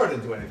Baal Shor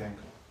didn't do anything.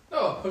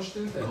 No, pushed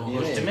him in.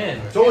 Pushed him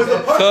in. So was the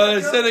push? So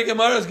I said the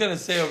Gemara is going to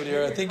say over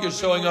here. I think you're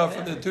showing off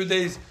from the 2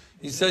 days.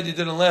 You said you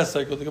did in last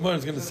cycle. The Gemara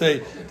is going to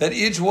say that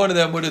each one of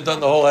them would have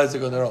done the whole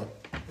hezek on their own.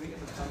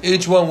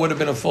 Each one would have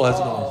been a full hezek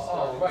on their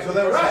own. Right. So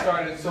they're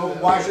right. So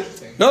why should?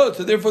 No,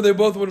 so therefore they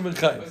both would have been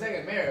chayiv.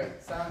 Second, Mayor,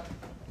 sounds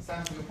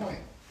to the point.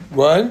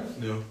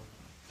 What? No.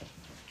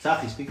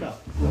 Safi, speak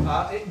up.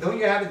 Don't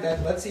you have it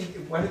that, let's see,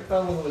 when it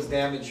fell and it was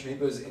damaged,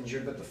 maybe it was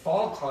injured, but the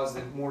fall caused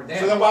it more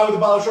damage. So then why would the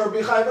Baal Shor be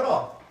chayiv at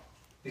all?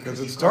 Because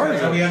it started.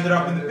 So we ended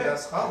up in the pit.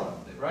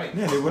 Right.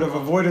 Yeah, they would have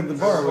avoided the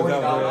bar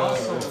without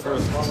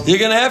first. You're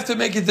going to have to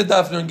make it to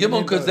Daf Nun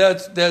Gimel because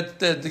that's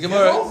the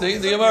Gemara. The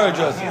Gemara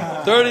just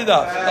 30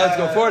 Daf. Let's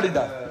go 40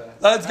 Daf.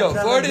 Let's go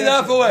 40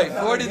 Daf away.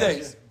 40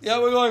 days. Yeah,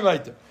 we're going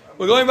right there.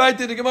 We're going right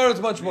there. The Gemara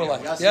is much more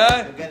like.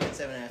 Yeah.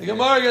 The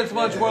Gemara gets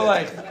much more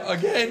like.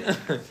 Again,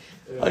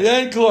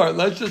 Klor.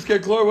 Let's just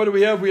get Klor. What do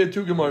we have? We had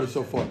 2 Gemaras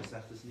so far.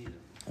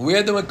 We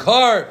had the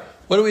Makar.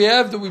 What do we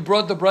have? That we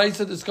brought the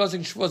Brisa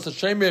discussing Shvus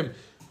Hashemim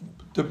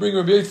to bring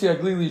Rabbi Yossi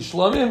Aglili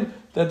Shlamim.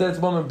 That's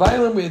Mom and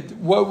Bailam. We had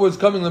what was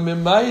coming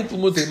Lemimait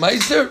Lumute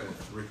Meiser.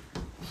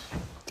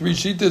 3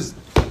 Shitas.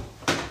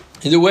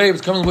 Either way, it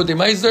was coming Lumute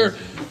Meiser.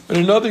 In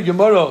another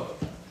Gemara,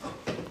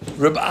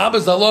 Reb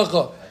Abbas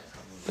halacha,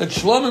 that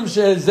Shlomim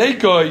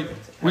shehezekoi,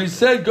 we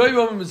said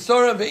goyvam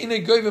misora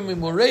ve'ine goyvam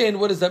imurein.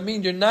 What does that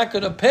mean? You're not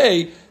going to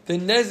pay the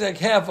nezek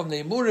half of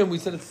the aimurim. We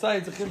said it's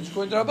side zechiddush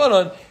going to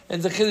Rabbanon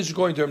and zechiddush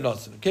going to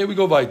Rabbanon. Okay, we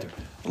go weiter.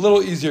 A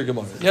little easier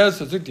Gemara. Yes,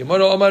 so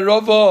Gemara Amar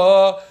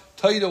Rava.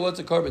 Todah, what's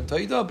a carbon?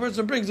 Todah, a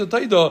person brings a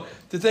todah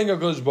to thank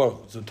HaKadosh Baruch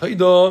Hu. So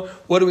todah,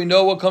 what do we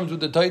know? What comes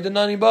with the todah,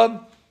 Nani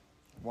Bab?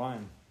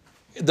 Wine.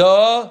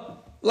 The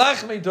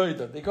lachmei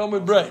todah. They come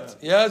with bread.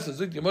 Yes,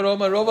 so Gemara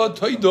Amar Rava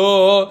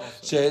Todah.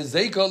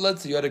 Shehezeka,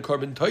 let's say you had a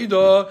carbon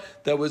todah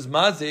that was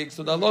mazik.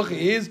 So the halacha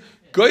is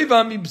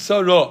goyva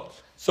mibsara.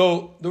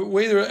 So the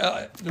way the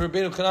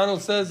Rabbeinu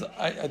Chananel says,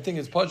 I think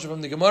it's partial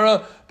from the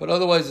Gemara, but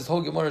otherwise this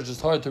whole Gemara is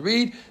just hard to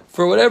read.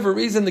 For whatever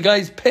reason, the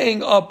guy's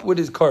paying up with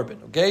his carbon.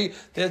 Okay,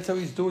 that's how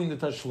he's doing the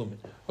tashlumin.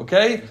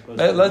 Okay,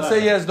 let's say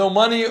he has no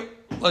money.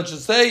 Let's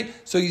just say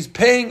so he's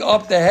paying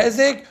up the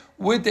hezek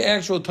with the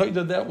actual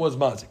todah that was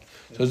mazik.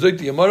 So Zik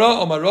the Gemara,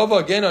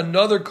 Amarova, again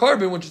another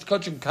carbon which is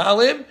kachim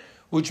kalim,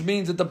 which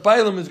means that the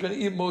bailam is going to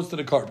eat most of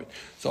the carbon.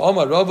 So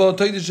Amar Rava,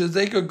 todah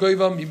shezeka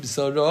goyvam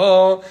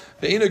mibsara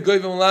ve'ina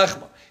goyvam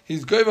lachma.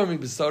 He's goyvam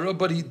mibsara,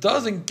 but he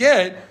doesn't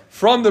get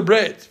from the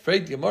bread.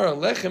 Freit Gemara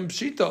lechem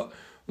pshita.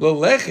 The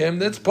lechem,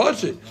 that's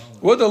pashit.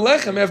 What does the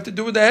lechem have to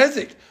do with the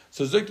hezek?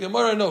 So Zik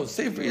Gemara knows.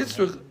 Sefer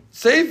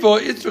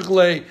itzrich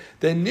lei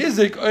the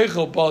nizik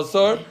oichel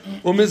basar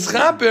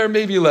u'mischaper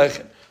maybe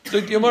lechem. So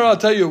the Gemara, I'll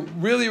tell you,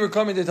 really we're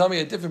coming to tell me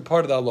a different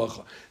part of the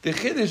halacha. The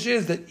chiddush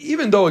is that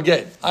even though,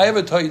 again, I have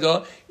a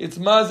todah, it's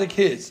mazik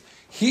his.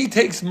 He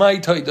takes my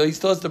todah, he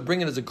still has to bring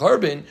it as a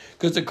carbon,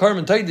 because the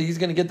carbon todah, he's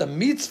going to get the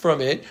meats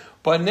from it,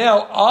 but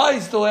now I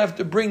still have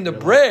to bring the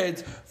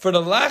breads for the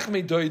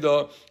lachmi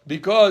todah,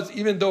 because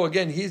even though,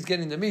 again, he's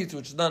getting the meats,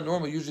 which is not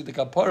normal, usually the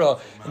kapara,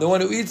 and the one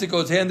who eats it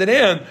goes hand in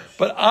hand,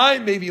 but I,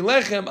 maybe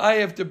lechem, I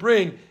have to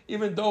bring,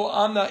 even though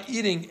I'm not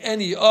eating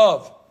any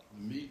of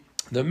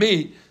the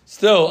meat,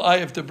 still, I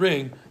have to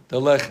bring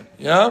the lechem.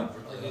 Yeah?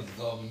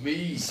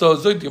 So,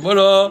 Zot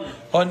Gemara,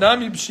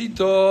 Hanami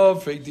Pshita,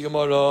 Fake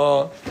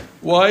Gemara.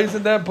 Why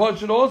isn't that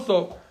parched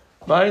also?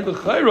 By the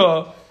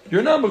Chayra,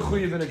 you're not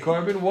mechuyev in a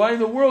carbon. Why in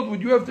the world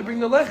would you have to bring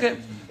the lechem?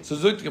 So,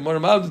 Zot Gemara,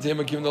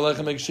 Ma'avdatema, giving the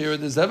lechem, make sure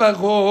the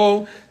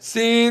zevacho.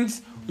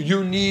 Since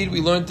you need, we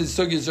learned this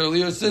sugyas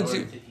earlier, since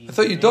you, I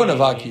thought you don't have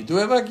haki. Do you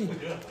have haki?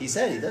 He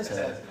said he does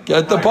have.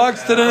 Get the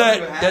box to the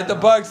net. Get the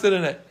box to the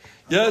net.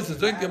 Yes,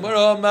 it's Zot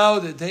Gemara,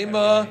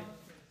 Ma'avdatema.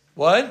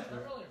 What?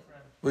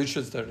 We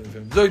should start with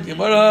him. Zog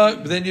Gemara,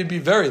 but then you'd be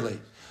very late.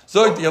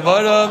 Zog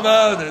Gemara,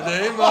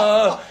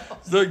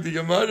 Zog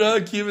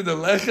Gemara, keeping the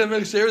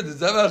lechem share the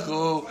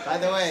zevachu. By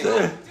the way,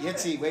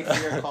 Yitzi, wait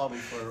for your call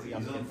before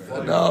Yom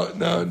Kippur.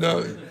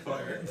 No.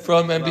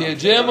 From NBA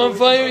Jam on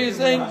fire, you're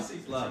saying?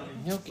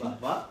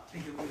 What?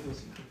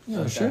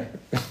 Yeah, sure.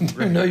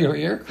 I know you're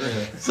here.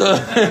 So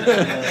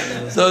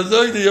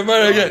Zog the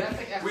Gemara again.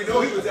 We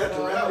know he was at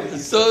the rally.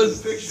 So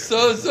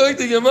Zog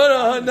the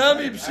Gemara,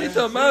 Hanami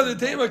Pshita Ma the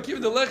Tema keep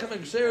the lechem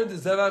and share the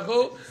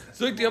zevachu.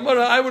 Zog the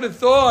Gemara, I would have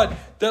thought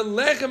that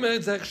lechem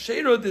and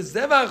share the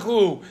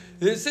zevachu.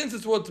 Since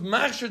it's what's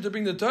machshir to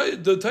bring the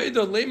todah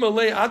lema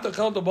le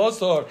atachal the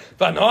basar.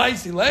 But no, I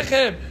see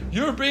lechem.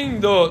 You're bringing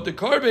the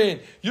carbon.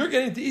 You're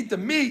getting to eat the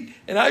meat,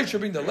 and I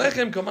should bring the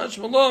lechem. Kamash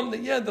malam. The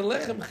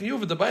lechem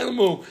chiyuv the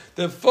bailamu.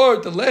 The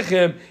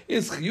lechem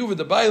is chiyuv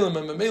the bailam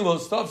and mamelo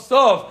stuff.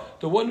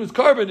 The one whose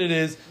carbon it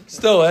is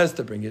still has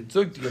to bring it.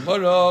 Zuk the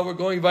Gemara, we're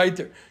going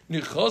weiter.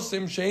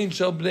 Nechasim shein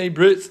shel bnei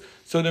bris.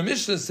 So the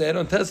Mishnah said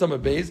on Tesam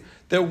Beis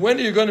that when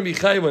are you going to be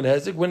chayiv on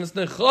hezek? When it's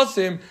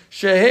nechasim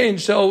shein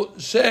shel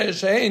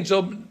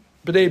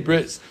bnei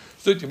bris.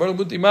 So the Gemara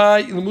muti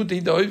mai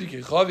ilmuti da'oivik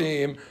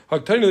yechavim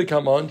haktani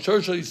lekamon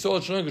shorshal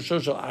yisol shnag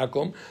shorshal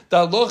akum.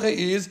 The halacha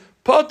is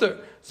potter.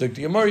 So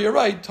the Gemara, you're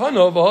right. Tana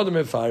v'hadam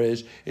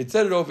efarish. It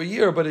said it over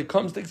here, but it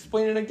comes to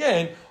explain it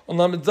again on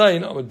Lamed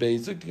Zayin Amud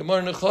Beis. The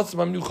Gemara nechasim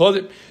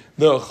myuchadin.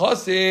 The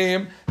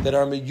chasim that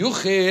are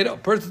myuchad, a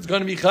person's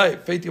going to be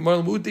chayiv. Faith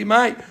Gemara muti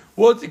mai.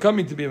 What's it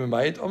coming to be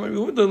mayit?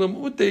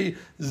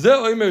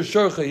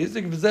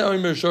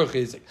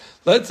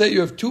 Let's say you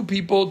have two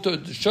people, two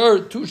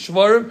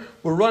shvarim,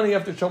 were running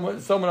after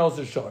someone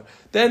else's shar.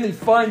 Then they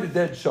find a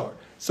dead shar.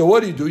 So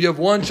what do? You have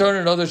one shar and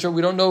another shar.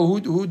 We don't know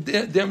who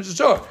damaged the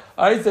shar.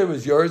 I say it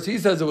was yours. He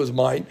says it was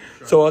mine.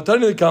 Sure. So I'll tell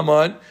you to come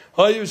on.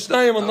 Hayu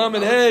shnayim on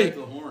lamed hey.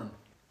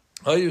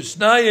 Hayu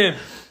shnayim.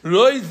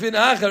 Roiz vin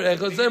achar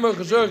echad zemer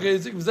chashor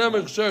chezik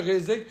v'zemer chashor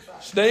chezik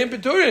shnayim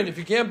peturin. If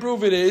you can't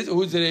prove it is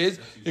whose it is,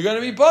 you're going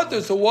to be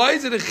potter. So why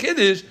is it a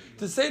chiddush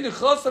to say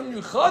nechasim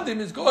myuchadin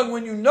is going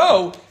when you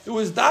know it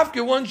was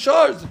dafke one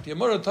shar?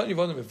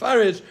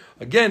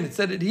 Again, it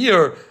said it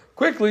here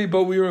quickly,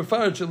 but we will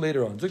refer to it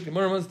later on. Zuk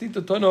Gemara must need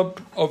to turn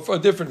up for a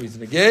different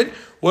reason. Again,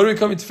 what are we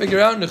coming to figure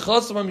out?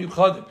 Nechasim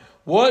myuchadin.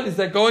 What is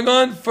that going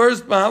on?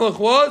 First mahalach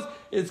was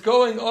it's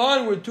going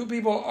on where two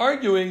people are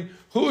arguing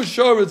Who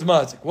sure is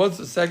mazik? What's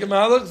the second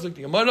mahalach? So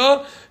the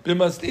Gemara,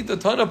 b'masnita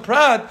tana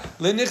prat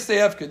lenichse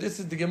hefker. This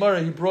is the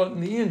Gemara he brought in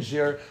the Ian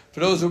share.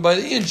 For those who are by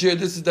the Ian share,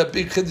 this is that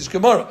big Chiddush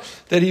Gemara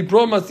that he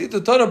brought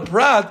masnita tana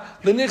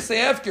prat lenichse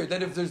hefker.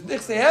 That if there's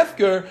nichse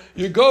hefker,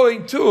 you're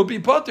going to be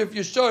potter if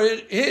you sure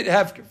hit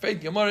hefker.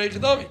 Feit Gemara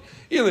echadami.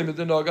 Ilim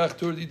the nogach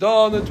tur di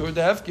dan the tur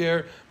the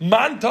hefker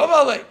man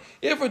tavale.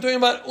 If we're talking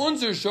about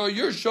unzer shor,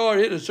 your shor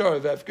hit a shor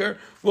of hefker.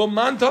 Well,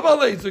 man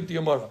tavale is the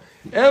Gemara.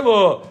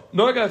 Evo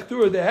nogach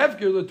tur the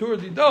hefker the tur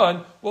di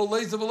dan. Well,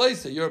 leisa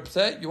v'leisa. You're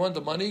upset. You want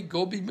the money?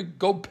 Go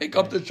pick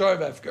up the shor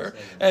of hefker,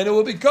 and it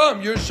will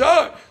become your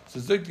shor. So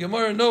Zik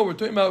Gemara, no, we're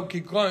talking about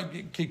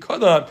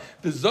kikodam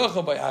the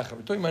zacha by acher.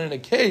 We're talking about in a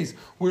case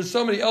where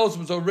somebody else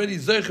was already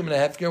zeichem in a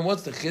hefker. And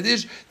what's the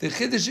chiddush? The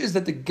chiddush is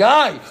that the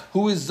guy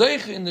who is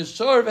zeich in the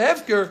shor of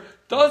hefker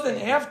doesn't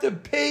have to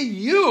pay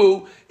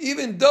you,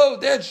 even though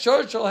that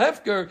shor shel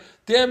hefker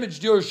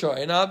damaged your shor.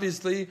 And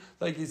obviously,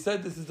 like he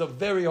said, this is a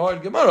very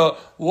hard Gemara.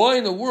 Why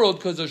in the world?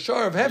 Because a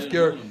shor of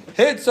hefker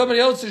hit somebody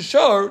else's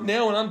shor.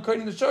 Now, when I'm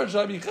cutting the shor,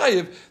 shall I be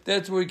chayiv?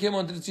 That's where we came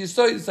on to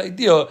this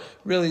idea.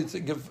 Really, it's a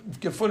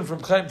gefun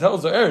from Chaim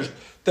tells our Ersh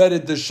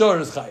that the shor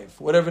is chayiv,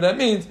 whatever that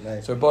means.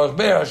 Right. So Baruch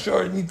Be'er,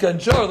 shor, Nitkan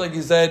shor, like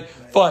he said,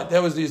 fine.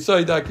 That was the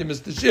Yisoy document,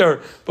 Mr.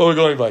 Shir, but we're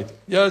going right.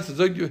 Yeah, so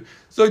Zog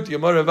the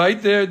Gemara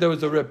right there. There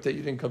was a rep that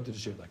you didn't come to the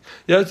shir like.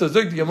 Yeah, so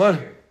Zog the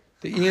Gemara,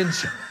 the Ian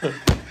shir.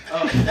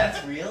 Oh,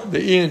 that's real?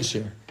 The Ian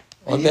shir.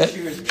 On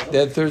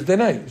that Thursday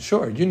night.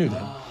 Sure, you knew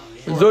that.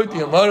 Zog the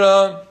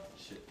Gemara.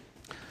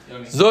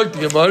 Zog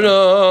the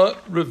Gemara.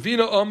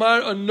 Ravina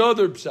Omar,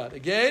 another pshat.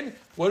 Again,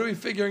 what are we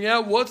figuring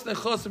out? What's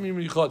nechasim and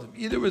myuchadin?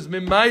 Either it was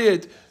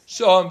mimayit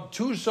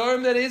two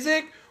sharim that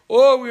hezek,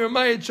 or we were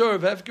mayit shor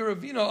of hefker.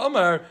 Ravina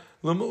Omar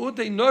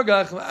l'mu'utei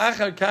nogach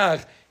v'achar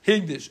kach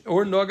higdish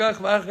or nogach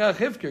v'achar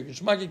hefker.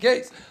 Kishmaki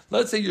case.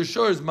 Let's say your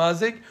shor is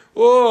mazik,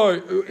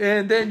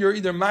 and then you're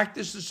either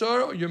makdish the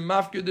shor or you're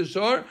mafkir the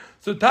shor.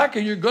 So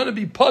taka, you're going to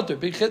be potter.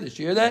 Big chiddush.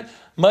 You hear that?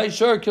 My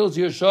shor kills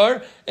your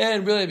shor,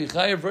 and really be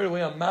chayiv right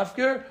away on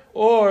mafkir,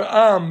 or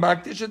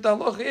makdish. The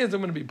halacha is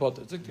I'm going to be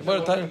potter. It's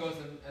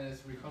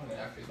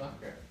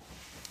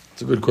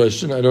a good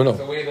question. I don't know.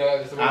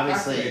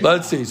 Obviously.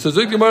 Let's see. So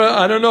Zik Gemara,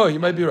 I don't know. You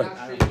might be right.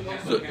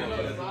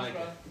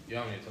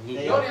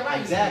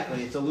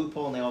 Exactly. It's a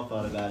loophole, and they all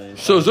thought about it.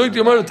 So Zik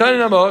Gemara, Tani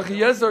Namach,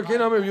 yes, or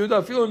Ken Amar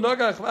Yehuda, feel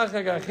nogach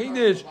v'achak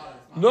achidish,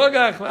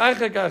 nogach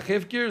v'achak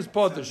achivkir is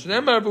potter.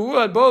 Shneimar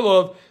b'hu ad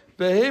bolov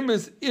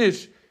behemis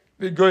ish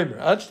v'goymer.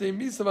 Ad shtei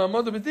misa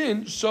v'amad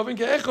b'din shovin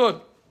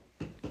ke'echod.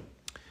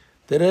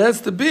 That it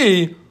has to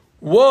be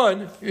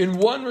one in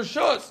one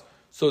reshus.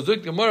 So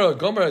Zik Gemara,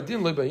 Gomer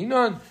Adin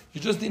Lebahinan,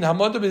 you just need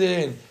Hamad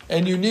B'din,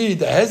 and you need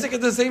the hezek at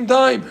the same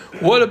time.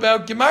 What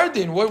about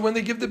Gemardin? What when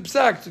they give the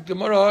psak? Zik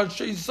Gemara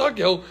Shei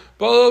Sakel,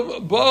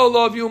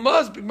 Ba'alav you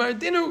must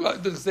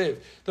Gemardin the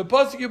save. The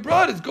pasuk you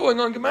brought is going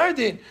on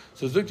Gemardin.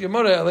 So Zik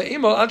Gemara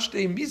Aleima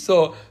Achtei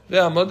Miso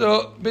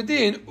ve'Hamad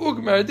B'din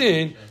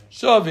Ugmardin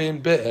Shavin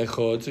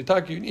Be'echod. So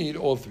you need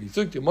all three.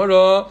 Zik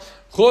Gemara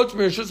Chotz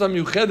Mereshus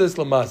myuchadin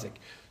lamazik.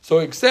 So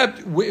except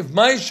if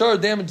my shar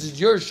damages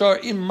your shar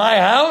in my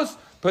house,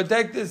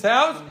 protect this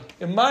house.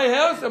 In my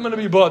house, I'm going to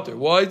be butter.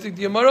 Why is it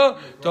the Gemara?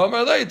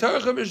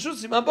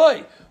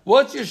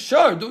 What's your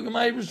shar doing in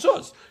my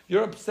reshus?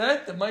 You're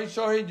upset that my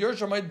shar hit your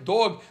shar, my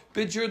dog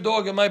bit your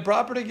dog in my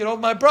property, get off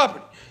my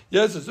property.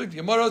 Yes, it's the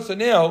Gemara. So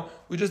now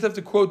we just have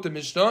to quote the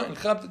Mishnah and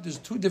chap that there's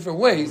two different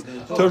ways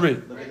to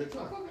read.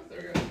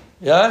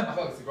 Yeah?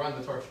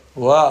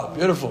 Wow,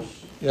 beautiful.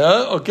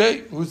 Yeah, okay.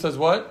 Who says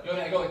what?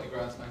 I go like the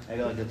grounds, man. I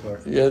go like the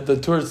Torah. Yeah, the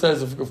Torah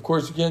says, of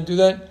course, you can't do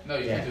that? No,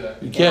 you can't do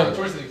that. You can't. The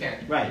Torah says you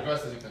can't. Right. The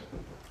grounds says you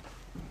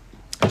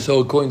can. So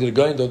according to the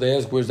guy, though, they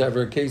ask, where's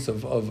ever a case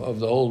of the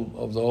whole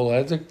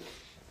hezek?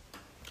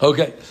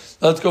 Okay,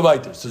 let's go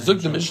back there. So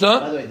Zuk the Mishnah.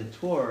 By the way, the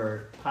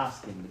Torah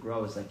paskin, the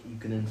grow is like you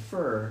can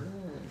infer.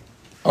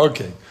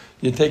 Okay,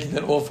 you're taking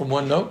that all from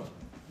one note?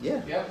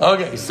 Yeah.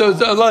 Okay, so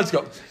let's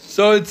go.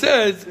 So it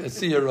says, I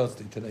see you're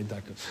rusty today,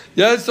 Daka.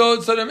 Yeah, so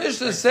the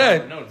Mishnah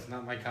said. No, it's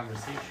not my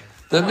conversation.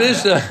 The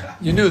Mishnah,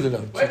 you knew the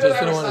notes. You just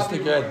didn't want to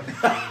stick your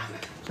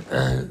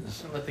head.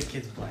 Let the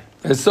kids play.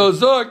 And so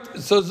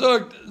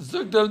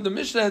Zuk, the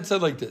Mishnah had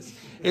said like this.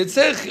 It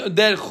says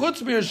that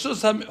chutz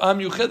reshus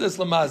myuchadin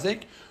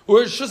lamazik or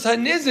reshus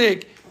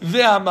hanizik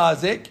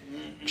ve'amazik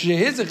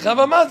k'shehizek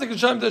chava mazik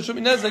l'shem d'shum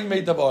nezek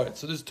meitabaret.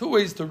 So there's two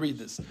ways to read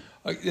this,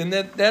 and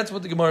that's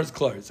what the Gemara is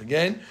clear.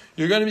 Again,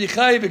 you're going to be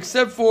chayiv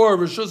except for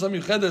reshus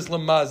myuchadin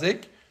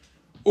lamazik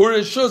or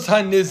reshus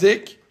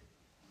hanizik.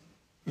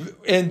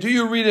 And do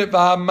you read it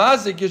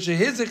v'hamazik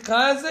k'shehizek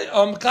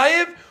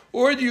chayiv?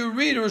 Or do you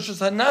read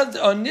reshus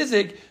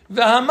hanizik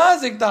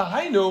v'hamazik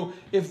dahainu?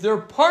 If they're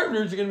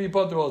partners, you're going to be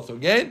potter also.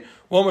 Again,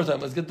 one more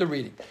time. Let's get the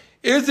reading.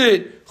 Is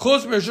it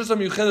chutz reshus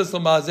myuchadin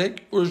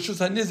lamazik or reshus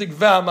hanizik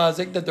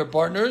v'hamazik that they're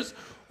partners?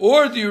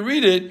 Or do you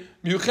read it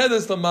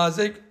myuchadin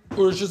lamazik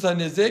or reshus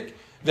hanizik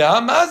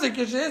v'hamazik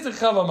k'shehizek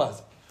chava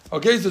mazik?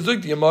 Okay, so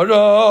Zuk the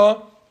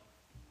Gemara.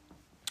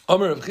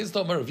 Amar Rav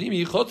Chisda, Amar Rav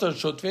Yimi, chotz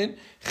shutfin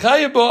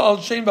chayiv bo al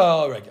shein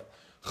ba'al regel.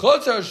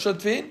 Chotz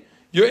shutfin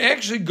you're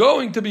actually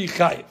going to be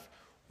chayiv.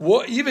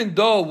 Even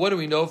though, what do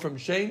we know from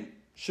Shane?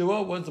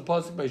 Shua, what's the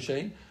pasuk by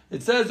Shane?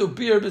 It says,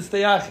 Upir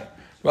b'steyacher.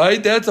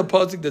 Right? That's a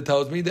pasuk that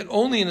tells me that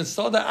only in a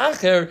sada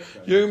acher,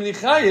 you're going to be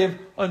chayiv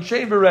on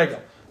Shane v'regel.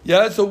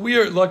 Yeah, so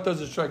luck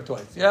doesn't strike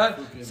twice. Yeah?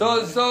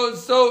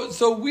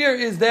 So where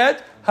is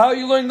that? How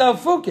you learn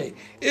Nafuke?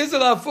 Is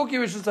it Nafuke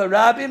which is a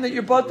rabbin that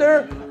you're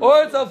potter?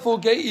 Or it's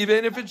Nafuke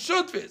even if it's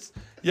shutfis?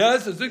 Yeah,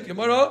 so Zik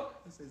Yamara.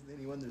 Then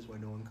he wonders why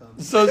no one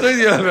comes. So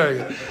Zik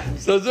Yamara.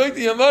 So Zik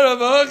Yamara,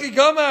 Bava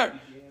Kama.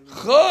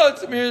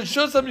 Chutz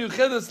reshus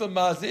myuchadin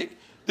mazik.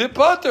 The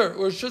potter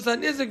or reshus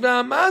hezek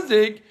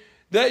mazik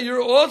that you're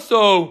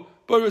also.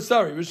 But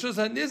sorry, reshus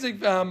hezek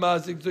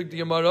mazik. Zik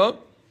Yamara.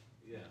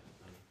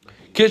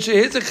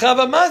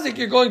 Mazik,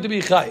 you're going to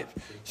be chayiv.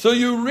 So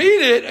you read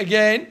it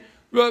again.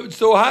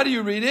 So how do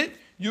you read it?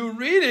 You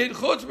read it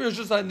chutz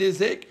reshus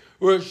hanizik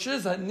or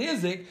reshus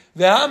hanizik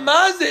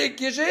v'hamazik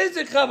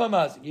k'shehitzik chava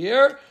mazik.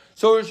 Here,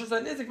 so reshus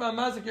hanizik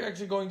v'hamazik, you're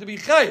actually going to be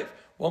chayiv.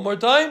 One more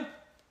time.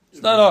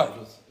 It's not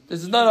hard.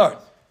 This is not hard.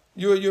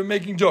 You're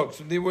making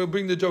jokes. They will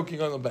bring the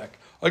joking on the back.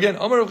 Again,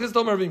 Amar Chis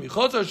Amar Vimi.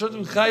 Chutz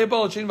reshus chayiv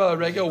al shein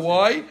v'aregel.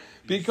 Why?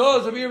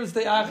 Because Amir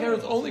v'stei acher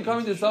is only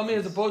coming to something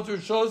as opposed to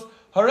reshus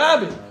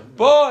harabin.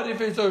 But if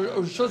it's a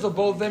reshus of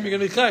both of them, you're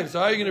going to be chayiv. So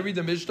how are you going to read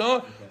the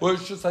Mishnah? Or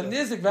reshus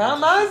hanizik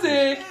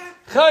v'hamazik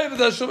chayiv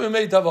v'dashum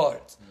emei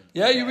tavaretz.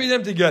 Yeah, you read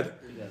them together.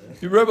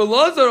 You Rebbe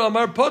Lazar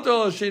Amar Potter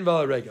al Shein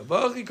v'aregel.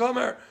 Bava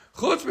Kama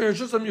chutz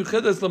reshus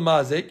myuchadin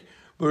lemazik,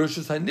 but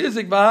reshus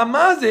hanizik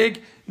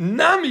v'hamazik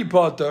nami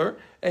Potter.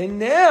 And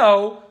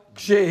now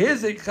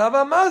hezek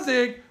chava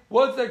mazik.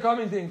 What's that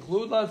coming to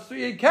include? Last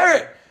 3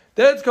 carrot.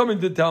 That's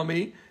coming to tell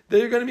me that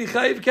you're going to be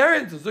chayiv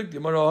karen. So Zuk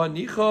Gemara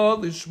Nicha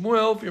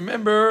Lishmuel, if you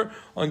remember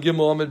on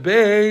Gimel Amid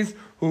Beis,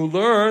 who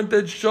learned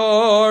that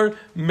shar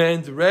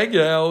meant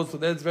regel. So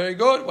that's very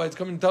good. Why it's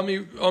coming to tell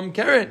me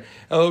karen?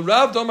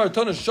 Rav Domar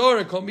Tona shar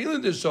and Kol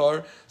Milin de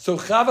shar. So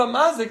chava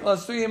mazik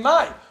lasui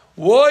mai.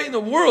 Why in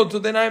the world? So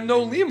then I have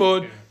no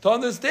limud to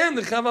understand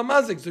the chava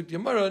mazik. So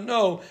Gemara,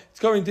 no,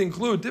 it's going to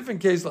include different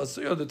cases.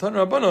 Lasuyo the Tan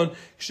Rabbanon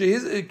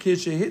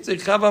k'shehitz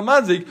chava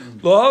mazik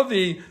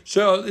lohavi.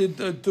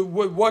 To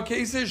what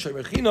cases?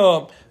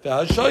 Shemechina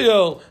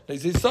v'hashayel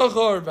neizei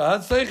sachar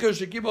v'hatzeicher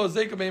shekibol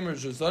hezek b'eimer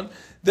shusan.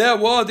 That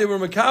was they were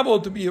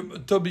makabel to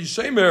be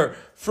shemer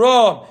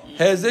from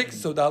hezek.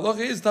 So the halacha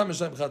is tam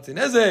mishalem chatzin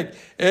hezek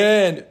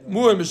and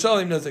mu'im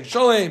mishalem hezek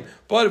shalem.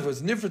 But if it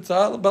was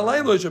nifritza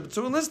balaylo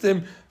shebetzu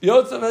listim, the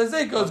yotzav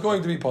hezek is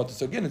going to be potter.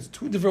 So again, it's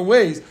 2 different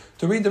ways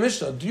to read the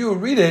Mishnah. Do you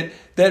read it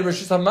that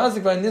reshus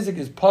hamazik v'hanizik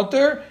is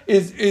potter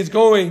is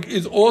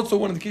also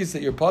one of the cases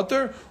that you're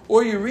potter,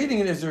 or you're reading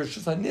it as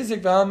reshus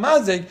hanizik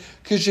v'hamazik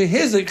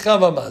k'shehizek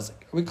chava mazik?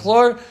 Are we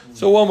clear?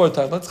 So one more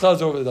time. Let's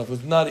chaz over the daf.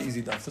 It's not an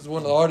easy daf. It's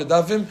one of the harder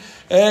dafim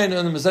and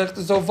on the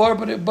Masechta so far,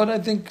 but I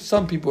think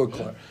some people are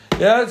clear.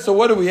 Yeah, so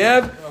what do we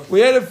have?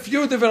 We had a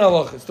few different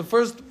halachas. The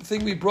first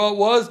thing we brought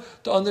was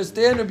to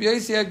understand Rabbi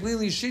Yossi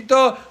Aglili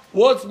Shita,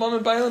 what's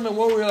Mammon Bailam and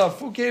what were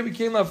Lafuke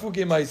became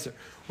Lafuke Meiser.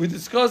 We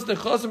discussed the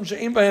nechasim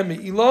she'im bahem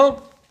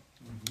me'ilah.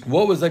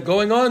 What was that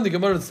going on? The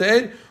Gemara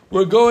said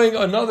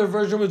another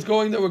version was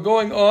going that we're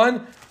going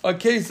on a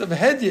case of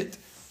hedyet,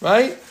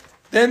 right?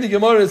 Then the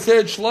Gemara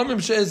said,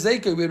 Shlomim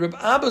she'ezeka, we had Reb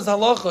Abbas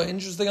halacha,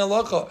 interesting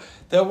halacha,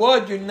 that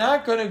what, you're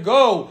not going to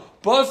go,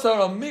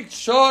 basar, a mixed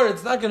shar,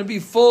 it's not going to be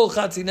full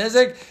chatzin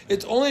hezek,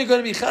 it's only going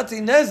to be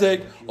chatzin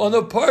hezek on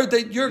the part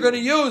that you're going to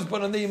use,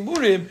 but on the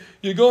aimurim,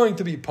 you're going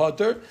to be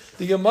potter.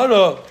 The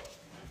Gemara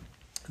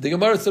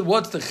said,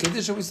 what's the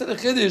chiddush? And we said the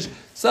chiddush,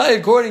 sai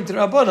according to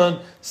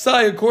Rabbanan,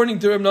 sai according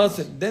to Reb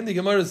Nasan. Then the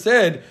Gemara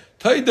said,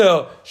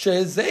 todah,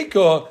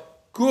 she'ezeka,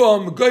 the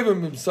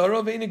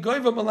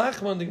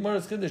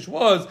Gemara's chiddush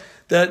was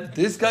that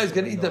this guy's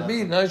going to eat the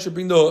meat and I should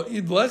bring the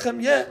eat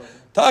lechem. Yeah,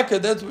 taka,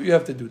 that's what you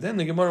have to do. Then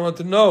the Gemara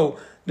wanted to know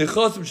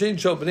nechasim shein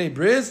shel bnei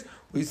bris.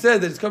 We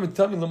said that it's coming to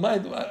tell me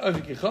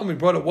l'mayit. We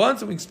brought it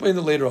once and we explained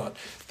it later on.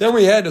 Then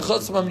we had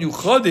nechasim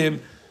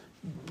myuchadin.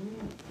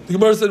 The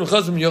Gemara said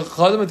nechasim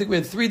myuchadin. I think we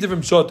had 3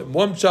 different shutfim.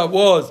 One shot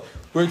was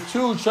where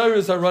 2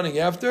 shayros are running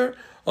after.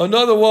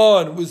 Another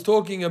one was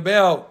talking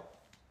about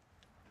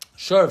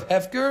shar of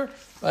hefker.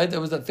 Right,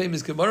 that was that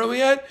famous Gemara we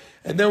had,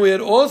 and then we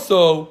had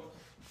also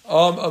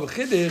a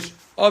chiddush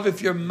of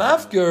if you're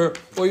mafker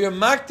or you're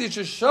makdish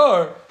a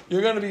shar,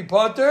 you're going to be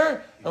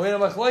potter. And we had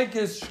a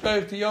machlekes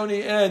shkaif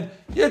tiyoni and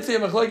yetzi a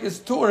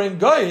machlekes tur and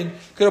gayin.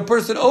 Could a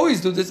person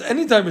always do this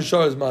anytime a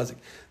shar is mazik?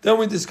 Then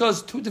we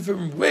discussed 2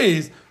 different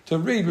ways to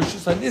read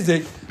reshus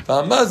hanizik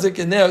mazik,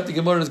 and now the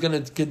Gemara is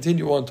going to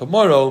continue on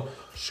tomorrow.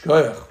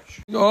 Shkoyach.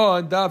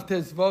 On Daf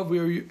Tesvav, we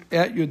are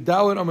at your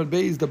Dawud Amad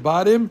Beis, the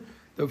bottom.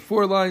 The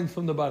 4 lines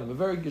from the bottom. A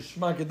very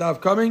geshmak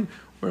daf coming.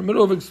 We're in the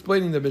middle of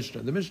explaining the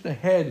Mishnah. The Mishnah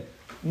had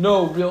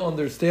no real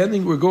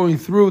understanding. We're going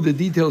through the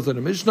details of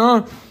the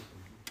Mishnah.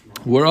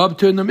 We're up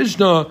to in the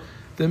Mishnah.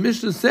 The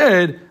Mishnah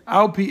said,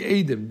 Alpi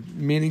Edim,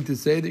 meaning to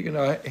say they're going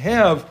to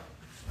have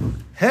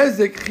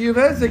hezek, chayiv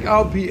hezek,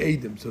 Alpi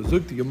Edim. So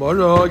Zuk the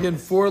Gemara, again,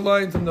 4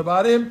 lines from the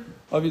bottom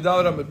of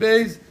Yudawad Amad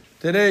Beis.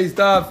 Today's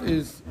daf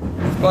is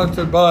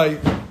sponsored by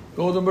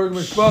Goldenberg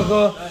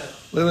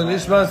Mishpacha. Lila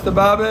Nishmas the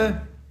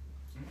Baba.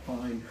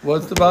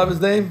 What's the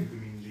Baba's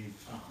name?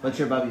 What's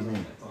your Bobby's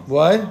name?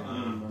 What?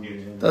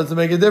 Doesn't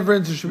make a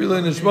difference. It should be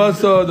Lila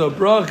Nishmasa, the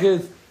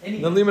Brachis.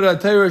 The limit of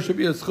Torah should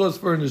be a schos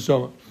for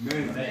neshama.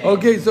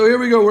 Okay, so here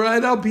we go. We're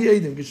at Al Pi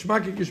Edim.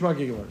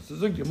 Geshmaki Gemara. So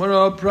Zuk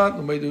Gemara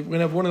Prat. We're going to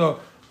have one of the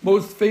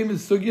most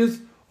famous sugyas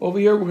over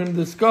here. We're going to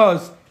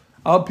discuss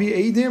Al Pi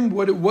Edim.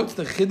 What's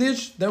the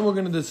chiddush? Then we're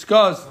going to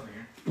discuss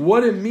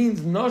what it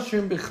means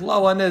Nashim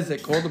Bichlal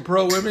HaNezek. All the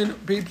pro women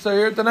peeps are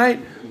here tonight,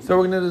 so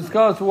we're going to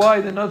discuss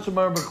why the Nashim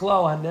are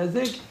Bichlal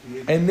HaNezek,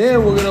 and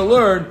then we're going to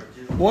learn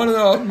one of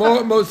the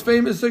most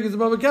famous sugyas of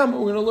Bava Kama.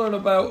 We're going to learn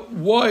about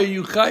why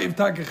you chayiv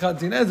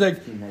takachatzi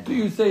hezek. Do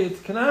you say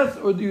it's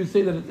kanas or do you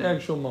say that it's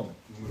actual moment?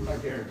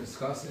 Like they're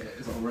discussing it.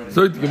 It's already.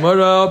 So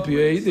Gemara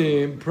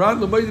Piyeidim Prat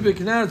l'moedim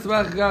b'kanas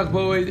v'achach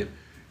bo'edim.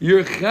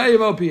 Your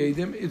chayiv al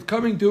piyeidim is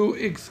coming to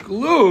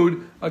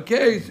exclude a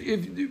case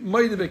if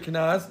moedim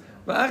b'kanas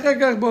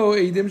v'achach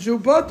bo'edim shu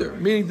pater,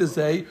 meaning to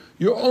say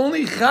you're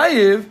only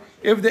chayiv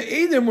if the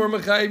edim were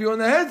mechayiv you on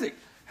the hezek.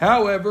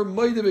 However,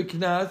 Moedim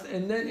Knas,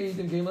 and then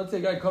Eidim came. Let's say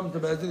a guy comes to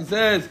Bez and he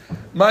says,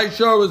 my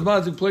shor was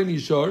mazik plain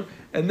shor,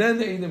 and then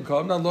the Eidim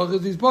come, now look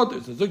at these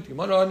potters. So Zuk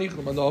Gemara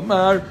Nichum and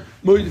Omar,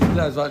 Moedim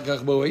Knas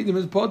v'achach bo Eidim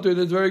is potter,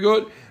 that's very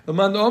good. The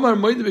man Omar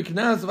Moedim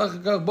Knas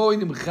v'achach bo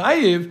Eidim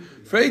chayiv,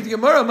 Freit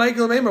Gemara,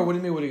 Michael Maimer, what do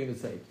you mean, what are you going to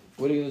say?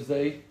 What are you going to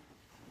say?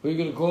 What are you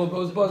going to call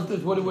those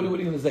posters? What are you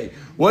going to say?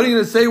 What are you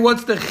going to say?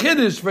 What's the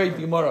chiddush, Freit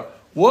Gemara?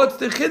 What's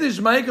the chiddush,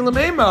 Michael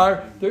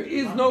Maimar? There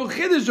is no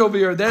chiddush over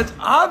here. That's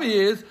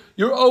obvious.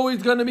 You're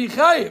always going to be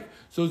chayiv.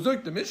 So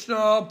Zuk the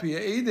Mishnah,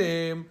 Pia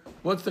Eidim.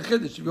 What's the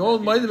chiddush? If you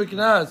hold Moedim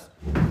B'Knas,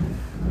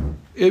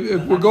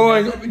 if we're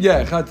going,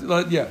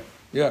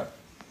 hezek,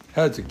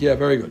 yeah,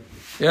 very good.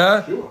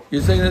 Yeah,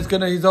 you're saying it's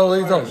gonna. He's all.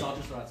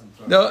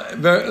 No,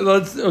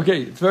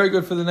 okay. It's very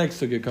good for the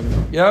next sugya coming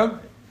up. Yeah.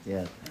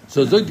 Yeah.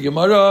 So Zuk the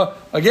Gemara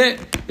again.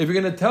 If you're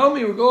going to tell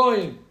me we're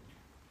going.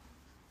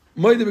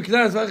 Moedim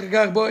B'Knas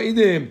v'achach bo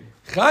Eidim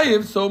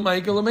chayiv. So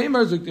Michael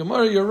Maimar Zuk the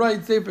Gemara. You're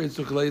right. Sefer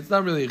Suchalei. It's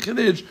not really a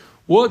chiddush.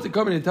 What's it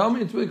coming to tell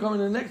me? It's really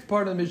coming in the next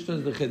part of the Mishnah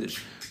is the chiddush.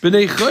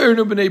 B'nei chayrin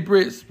u b'nei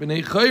bris.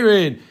 B'nei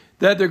chayrin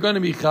that they're going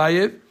to be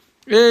chayiv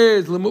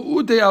is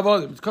l'mu'utei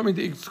avodim. It's coming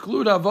to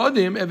exclude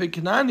avodim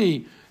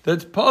eviknani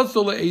that's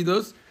pasul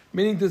le'edus,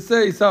 meaning to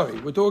say, sorry,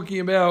 we're talking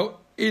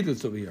about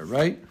edus over here,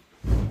 right?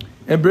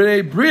 And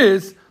b'nei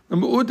bris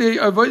l'mu'utei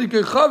avodim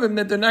kechavim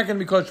that they're not going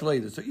to be kosher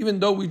le'edus. So even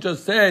though we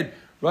just said,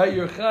 right,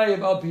 you're chayiv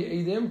al pi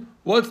edim.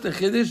 What's the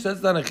chiddush?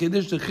 That's not a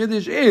chiddush. The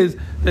chiddush is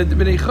that the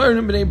b'nei chayrim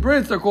and b'nei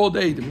bris are called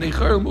edim. B'nei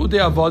chayrim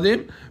l'mu'utei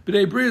avodim,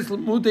 b'nei bris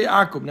l'mu'utei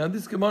akum. Now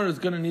this Gemara is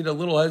going to need a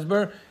little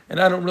hezber, and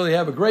I don't really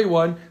have a great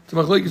one. It's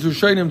machlokes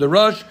Hushainim, the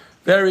rush,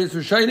 various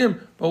Hushainim.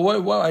 But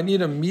what I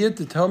need a miyat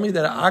to tell me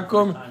that an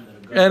akum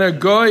and a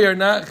goy are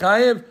not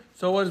chayiv.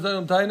 So what is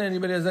that? Taina?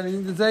 Anybody has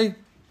anything to say?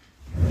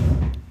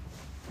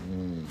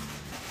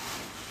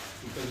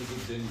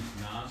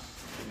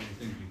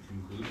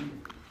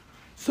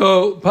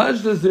 So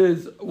Pashtus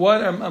is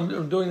what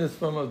I'm doing this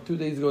from 2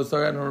 days ago.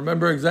 Sorry, I don't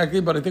remember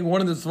exactly, but I think one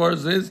of the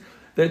svaras is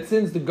that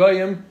since the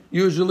goyim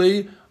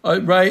usually us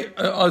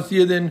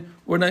Yidden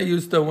we're not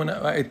used to. When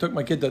I took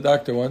my kid to the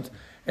doctor once,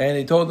 and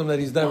he told him that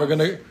he's never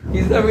gonna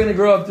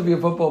grow up to be a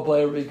football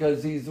player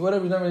because he's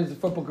whatever his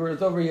football career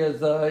is over. He has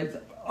his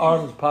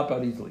arms pop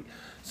out easily.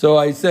 So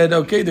I said,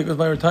 okay, there goes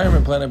my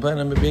retirement plan. I plan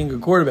on being a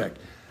quarterback.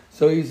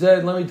 So he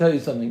said, let me tell you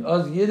something.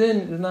 Us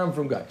Yidden, now I'm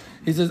from Guy.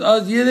 He says,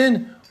 us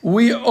Yidden,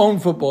 we own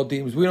football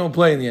teams. We don't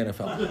play in the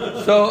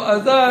NFL. So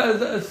as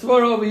a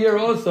svara over here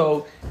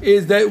also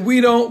is that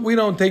we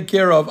don't take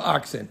care of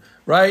oxen,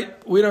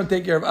 right? We don't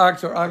take care of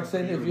ox or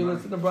oxen. If you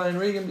listen to Brian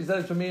Regan,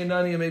 besides from me and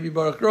Nani and maybe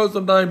Baruch Rose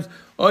sometimes.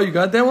 Oh, you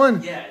got that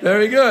one? Yeah.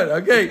 Very good.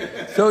 Okay.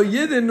 So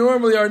Yidden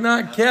normally are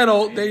not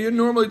cattle. They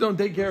normally don't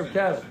take care of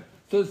cattle.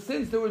 So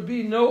since there would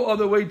be no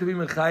other way to be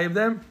mechayiv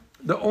them,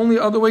 the only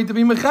other way to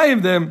be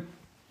mechayiv them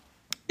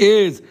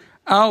is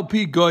al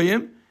pi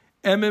goyim.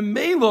 And in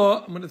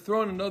Mela, I'm going to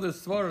throw in another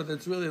svara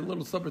that's really a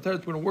little separate. We're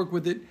going to work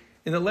with it.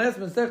 In the last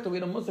Masechta, we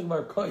had a musik of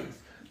our kois.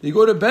 You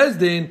go to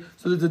Bezdin,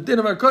 so there's a din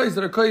of our kois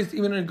that our kois,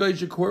 even in a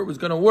Goyish court, was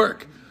going to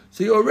work.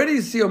 So you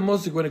already see a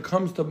musik when it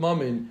comes to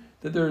mammon,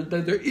 that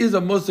there is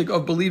a musik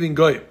of believing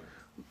goyim.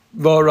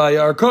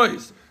 V'araya our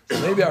kois. So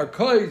maybe our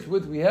kois,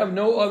 we have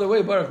no other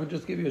way, Baruch would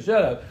just give you a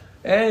shout out.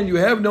 And you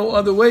have no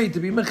other way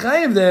to be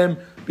mechayiv them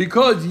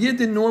because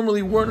Yidden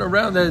normally weren't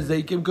around the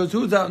hezekim because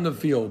who's out in the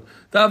field?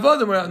 The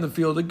Avadim were out in the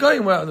field, the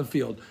Goyim were out in the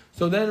field.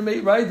 So then,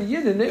 right, the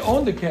Yidden, they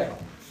own the cattle.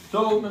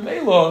 So,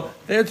 Memela,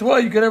 that's why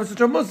you could have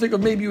such a musik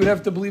of maybe you would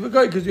have to believe a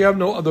guy because you have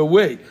no other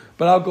way.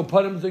 But I'll go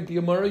put him like the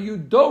Gemara, you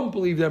don't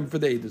believe them for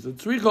the Eidos. So,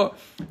 Tzricha,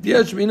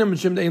 Diashminam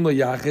Mishim De'im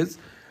L'Yachis,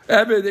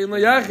 Eved De'im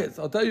L'Yachis.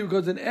 I'll tell you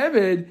because in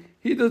Eved,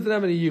 he doesn't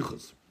have any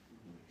yichus.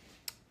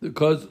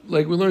 Because,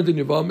 like we learned in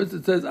Yavamis,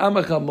 it says,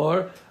 Ama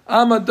Chamor,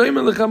 Ama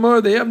Doimen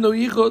L'Chamor, they have no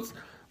yichus.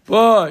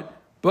 But,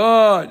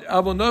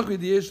 Avonochi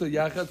Diyesh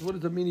L'Yachas, what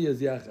does it mean he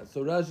has Yachas?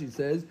 So Rashi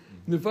says,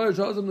 in the Farish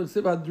Hazam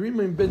L'Ksiv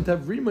Hadrimim Ben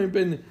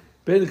Tavrimim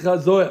Ben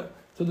Chazoya.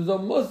 So So there's a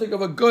musik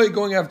of a guy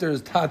going after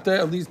his tata,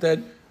 at least that,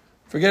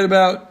 forget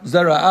about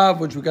Zara'av,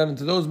 which we got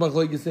into those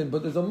machlokes in,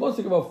 but there's a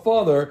musik of a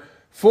father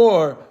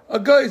for a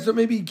guy, so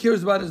maybe he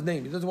cares about his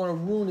name. He doesn't want to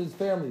ruin his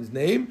family's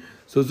name.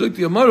 So Zuk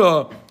the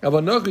Amara,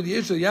 Avanachid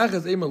Yeshel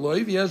Yachas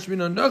Emaloi,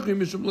 Yashmin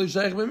Anachim Mishum Lo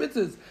Shaykh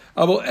B'Mitzvahs.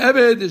 Avo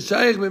Eved is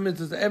Shaykh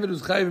B'Mitzvahs, Eved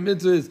is chayiv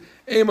B'Mitzvahs,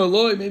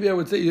 Emaloi, maybe I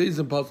would say it is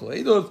impossible.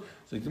 Eidos,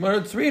 so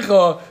Gemara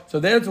Tzricha, so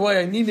that's why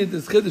I needed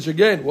this Chiddush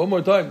again. One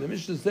more time. The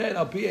Mishnah said,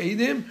 Al Pi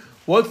Eidim,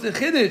 what's the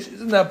Chiddush?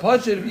 Isn't that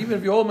Pashit, even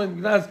if you hold my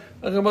glass,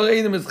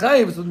 Eidim is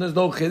chayiv, so there's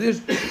no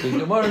Chiddush. The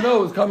Gemara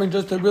knows, coming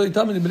just to really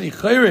tell me the B'nai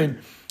Chayrin,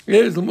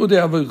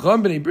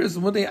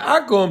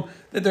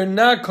 that they're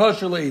not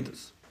kosher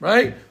leidus,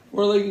 right?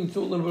 We're looking to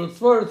a little bit of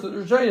svara, so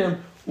they're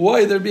showing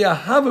why there'd be a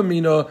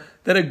havamina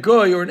that a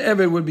guy or an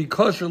eved would be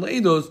kosher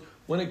leidus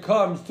when it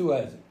comes to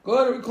hezek. Go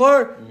ahead, are we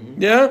clear?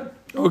 Mm-hmm. Yeah?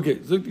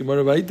 Okay, so the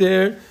Gemara right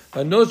there.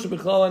 Noshim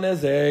b'chal an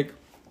hezek.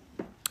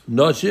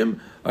 Noshim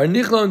are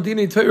nichla and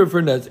dini Torah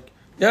for nezik.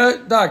 Yeah,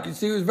 Doc, you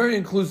see, it was a very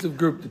inclusive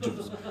group, the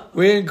Jews.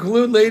 We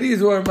include ladies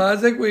who are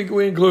mazik, we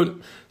include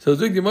them. So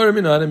we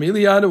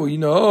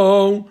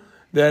know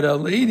that a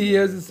lady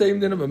has the same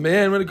din of a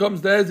man when it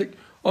comes to hezek.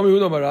 The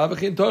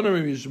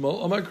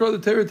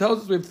Torah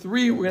tells us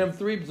we're going to have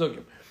three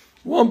psukim.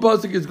 One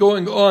pasuk is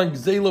going on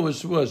Gzela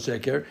v'Shvua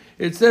Sheker.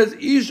 It says,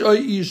 Ish o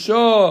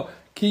Isha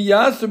ki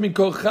yasu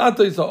mikol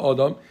chatos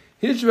ha'adam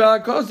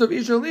hishva ha'kasav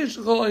Isha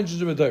l'ishchol ein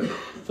sheshev.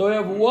 So we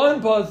have one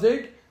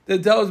pasuk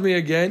that tells me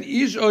again,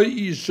 Ish o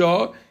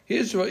Isha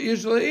hishva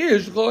Ish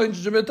l'ishchol ein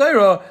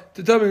sheshev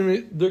to tell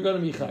me they're going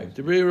to be chayiv.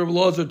 To bring Rav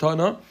Lazar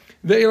Tana,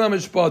 ve'elam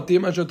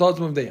mishpatim asher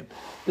tatzim of them.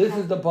 This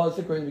is the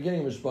pasuk right in the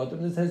beginning of Mishpatim.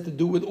 This has to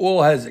do with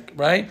all hezek,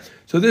 right?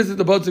 So this is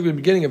the pasuk in the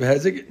beginning of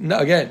hezek. Now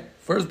again,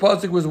 first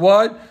pasuk was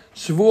what?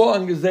 Shvua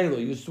on Gezela.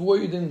 You swore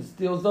you didn't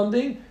steal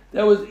something.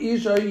 That was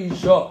Isha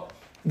Isha.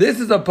 This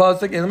is a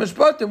pasuk in the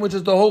Mishpatim, which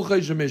is the whole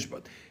Chayiv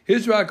Mishpat.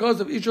 Hishra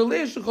Akos of Isha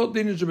Leishachot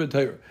Din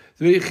Shabbatayr.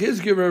 The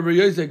Chizkiv Rabbi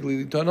Yosek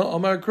Lilitana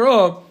Amar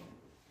Kra.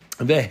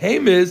 The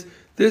Hamis.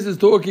 This is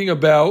talking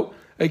about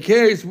a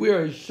case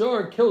where a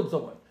shor killed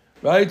someone,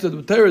 right? So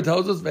the Torah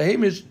tells us the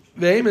Hamis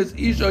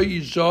Isha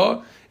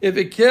Isha. If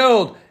it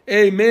killed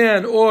a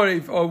man or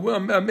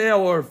a male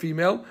or a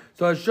female,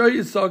 so I show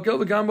you Sakel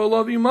the Gamba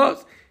love you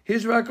must.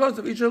 Hishra Akos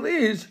of Isha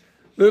Leish.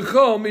 So we have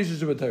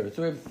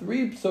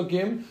three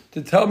psukim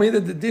to tell me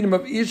that the dinim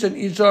of Ish and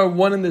Isha are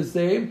one and the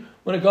same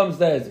when it comes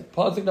to hezek.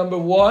 Pasuk number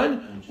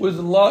 1 was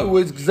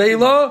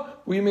Gzela.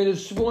 We made a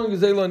shvua and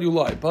Gzela and you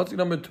lie. Pasuk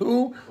number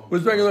 2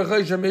 was regular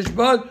Chayiv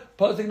Mishpat.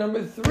 Pasuk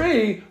number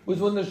 3 was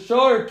when the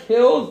shar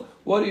kills.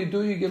 What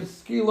do? You give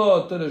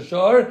skila to the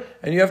shar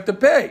and you have to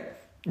pay,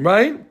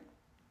 right?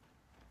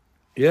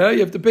 Yeah, you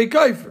have to pay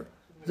kaifer.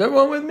 Is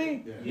everyone with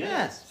me? Yeah.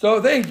 Yes.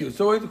 So thank you.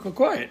 So we're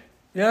quiet.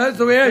 Yeah,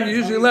 so we have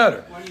usually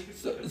louder.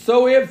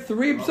 So we have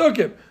three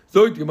psukim.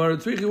 So Gemara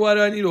Tzrichi, why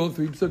do I need all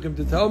three psukim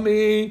to tell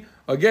me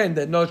again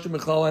that Noshim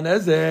Mechal and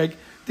hezek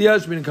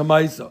Tiyashmin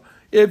Kamaisa?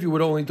 If you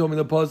would only tell me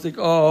the pasuk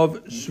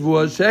of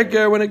Shvua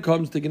Sheker when it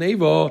comes to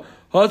Gneva,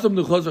 Hasam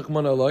Nuchazach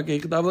Manalak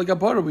Eichadav like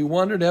kapara. We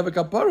wanted to have a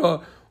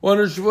kapara on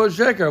a Shvua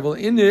Sheker. Well,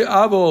 in the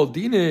Avol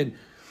Dinin,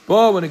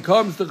 but when it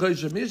comes to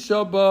Chayiv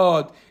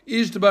Mishpat,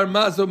 Ishtabar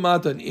Maso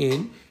Matan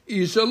in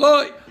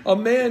Ishaloi, a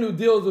man who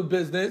deals with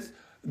business.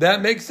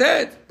 That makes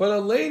sense. But a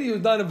lady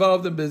who's not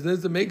involved in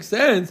business, it makes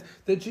sense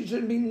that she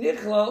shouldn't be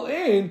nichlal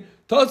in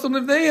Tasam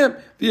Levneim.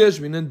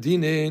 V'yeshmin and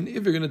dinin.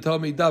 If you're going to tell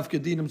me dafka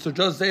dinim, so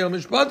just say al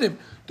mishpatim.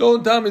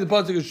 Don't tell me the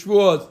pasuk of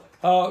Shavuos.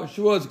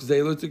 Shavuos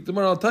gzelos.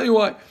 Tomorrow I'll tell you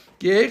why.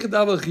 We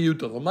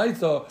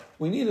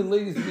needed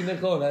ladies to be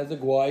nichlal and hezek.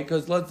 Why?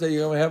 Because let's say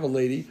you have a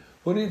lady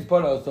who needs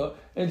parasa,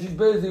 and she's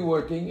busy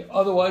working,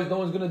 otherwise no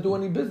one's going to do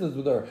any business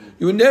with her.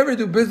 You would never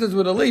do business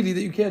with a lady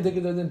that you can't take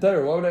it as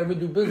entire. Why would I ever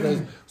do business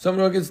with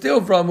someone who I can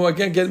steal from, who I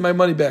can't get my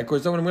money back, or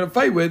someone I'm going to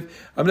fight with,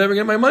 I'm never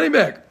getting my money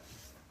back.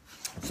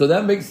 So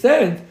that makes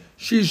sense.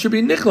 She should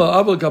be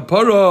nichla, avol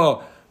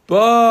kapara.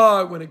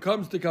 But when it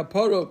comes to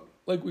kapara,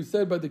 like we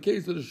said by the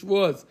case of the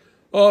Shavuos,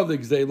 of the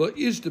Gzela,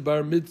 Ish the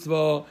bar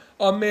mitzvah,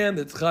 a man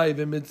that's chayiv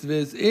in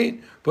mitzvahs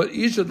ain't, but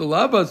Ish the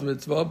labas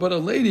mitzvah, but a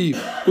lady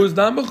who's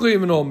not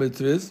mechayiv in all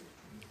mitzvahs,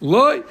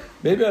 loy,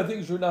 maybe I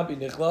think she should not be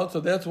nichlal, so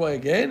that's why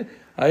again,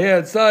 I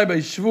had side by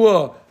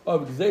Shvua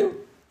of Gzela,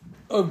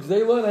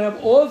 and I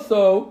have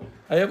also,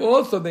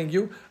 thank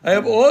you, I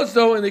have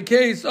also in the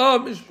case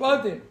of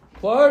Mishpatim,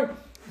 klar,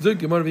 Zuk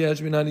Gemara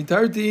v'yashminani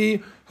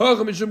tarti,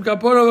 hacha mishum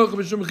kapara, hacha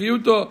mishum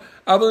chiyuto,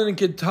 aval in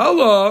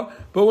kitala,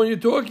 but when you're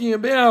talking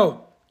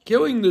about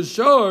killing the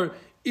shor,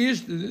 ish,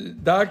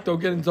 Doc,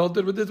 don't get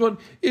insulted with this one,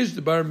 ish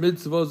the bar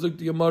mitzvah, zuk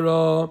the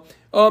Gemara,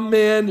 a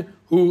man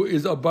who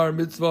is a bar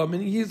mitzvah,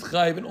 meaning he's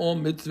chayiv in all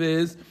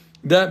mitzvahs,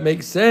 that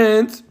makes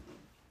sense,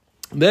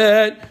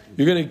 that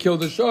you're going to kill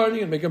the shor, and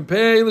you're going to make him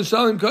pay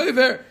l'shalim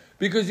kaiver,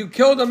 because you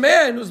killed a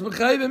man who's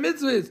mechayiv in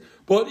mitzvahs,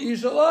 but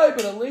ish alive,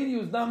 but a lady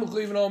who's not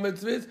mechayiv in all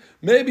mitzvahs,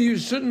 maybe you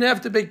shouldn't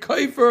have to pay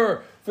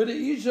kaiver for the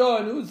isha,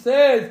 and who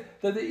says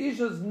that the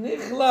isha's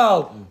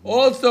nichlal.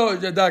 Also,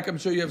 Jadak, I'm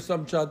sure you have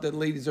some shot that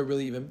ladies are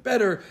really even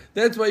better.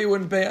 That's why you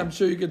wouldn't pay. I'm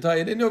sure you could tie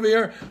it in over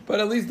here. But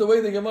at least the way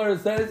the Gemara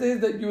says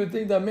is that you would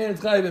think that man is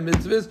chayiv in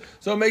mitzvahs,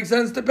 so it makes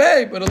sense to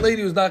pay. But a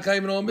lady who's not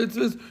chayiv in all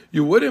mitzvahs,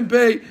 you wouldn't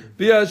pay.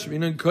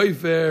 V'yashmin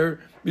koifer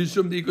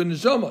mishum dikun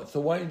neshama. So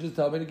why don't you just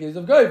tell me the case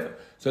of koifer?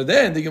 So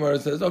then the Gemara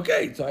says,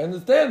 okay, so I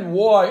understand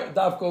why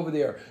dafka over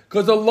there.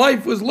 Because a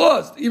life was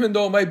lost, even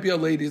though it might be a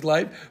lady's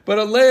life, but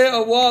a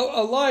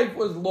life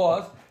was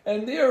lost,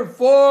 and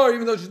therefore,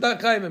 even though she's not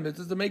chayiv in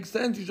mitzvahs, it makes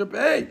sense, you should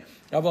pay.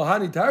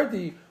 Avahani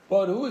tarti,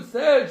 but who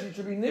said she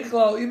should be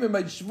nichlal even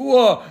by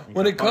shvuah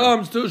when it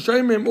comes to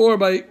shaymim or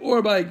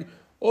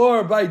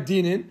by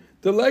dinin?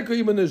 The lekha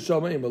even the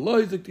shamayim Allah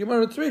is the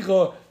Gemara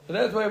tzricha. So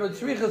that's why I have a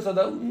tzricha, so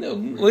that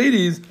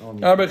ladies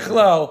are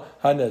bechlal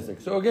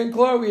hanezek. So again,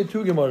 Clark, we had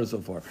two Gemaras so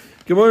far.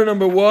 Gemara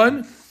number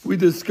 1, we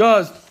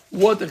discussed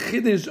what the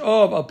chiddush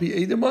of al pi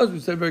edim was. We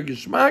said very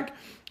geschmack,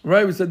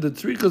 right? We said the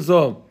tzricha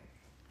so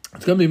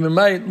it's going to be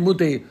memayit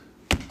mutei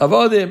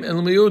avadim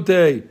and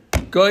myuchadin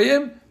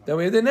goyim. Then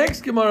we had the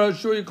next Gemara,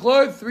 show you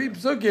Clark 3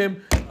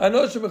 psukim.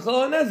 Anosha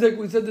bechlal hanezek.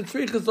 We said the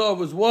tzricha so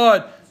was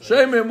what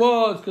shemim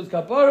was because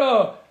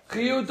kapara.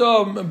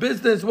 Chiyuta,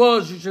 business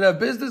was, you should have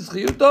business,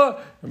 chiyuta.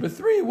 Number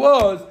 3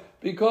 was,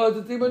 because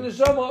it's even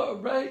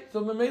neshama, right?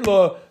 So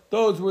Mamela,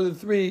 those were the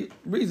 3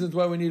 reasons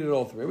why we needed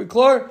all 3. Are we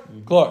clear?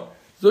 Clear.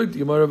 So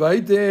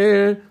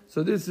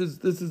this is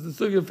the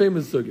sugya,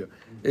 famous sugya.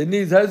 It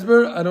needs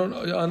hezber. I don't,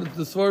 on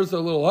the svars are a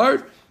little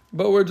hard,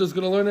 but we're just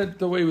going to learn it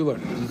the way we learn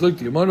it.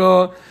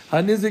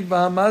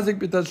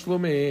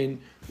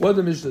 What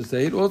did the Mishnah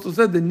say? It also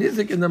said the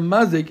nizik and the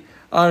mazik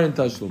are in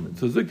tashlumin.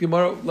 So Zuk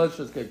tomorrow, let's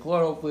just get clear.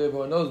 Hopefully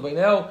everyone knows by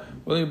now.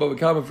 We're only Bava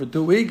Kama for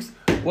 2 weeks.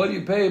 What do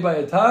you pay by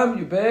a tam?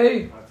 You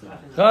pay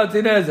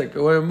chatzin hezek.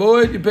 Or a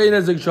moed, you pay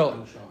nezek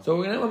shalom. So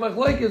we're going to have a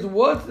machlek is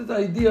what's this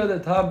idea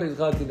that tam pays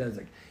chatzin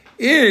hezek?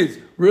 Is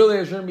really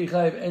I shouldn't be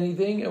chayiv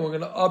anything and we're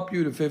going to up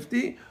you to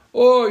 50,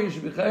 or you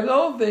should be chayiv the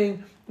whole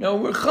thing. Now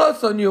we're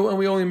chas on you and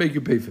we only make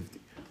you pay 50.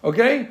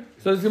 Okay?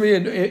 So it's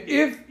going to be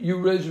if you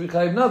really should be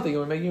chayiv nothing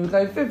and we're making you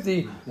chayiv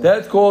 50,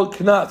 that's called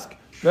knask.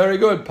 Very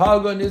good.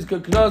 Palga nizka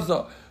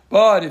knasa.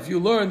 But if you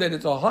learn that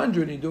it's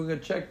 100 and you're doing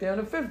a check down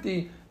to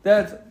 50,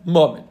 that's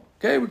moment.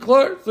 Okay, we're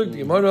clear? Zuk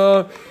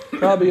Gemara,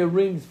 probably a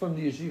rings from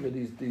the yeshiva,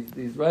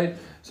 these, right?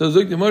 So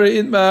Zuk Gemara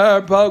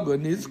Inmar, Palga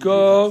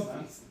nizka.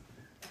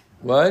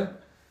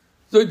 What?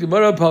 Zuk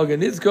Gemara, Palga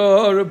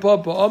nizka,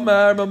 Repapa,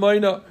 Omar,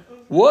 Mamayna.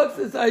 What's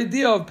this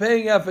idea of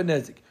paying half a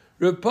nezik?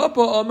 Repapa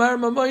Omar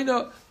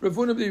Mamayna,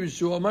 Refuna B'di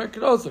Yeshua Omar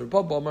Knasa,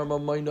 Repapa Omar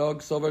Mamayna,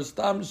 Ksovar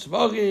Stam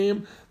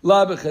Shvarim,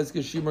 La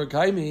B'cheske Shimar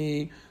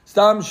Kaimi,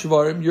 Stam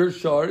Shvarim, your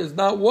shar is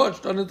not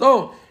watched on its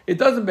own. It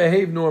doesn't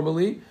behave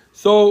normally.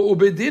 So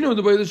Ubedinu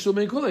the way the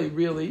Shulmei Kulei,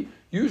 really,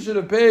 you should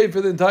have paid for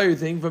the entire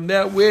thing from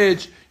that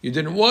which you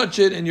didn't watch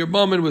it and your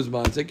moment was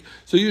mazik.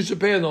 So you should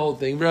pay on the whole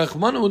thing. But the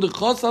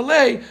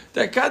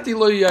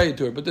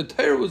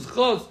Torah was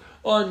chos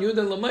on you,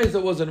 then Lamaisa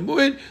wasn't a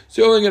mu'id,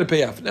 so you're only going to pay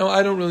half. Now,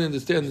 I don't really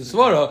understand the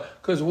svara,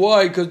 because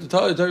why? Because the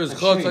Torah is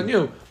chutz on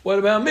you. What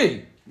about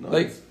me? No,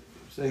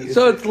 so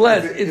it's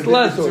less. It's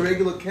less. It's a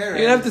regular carrot.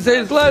 You have to say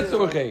it's less.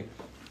 Okay.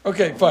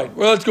 Okay, fine.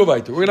 Well, let's go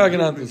back to it. We're not going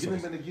to answer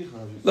this.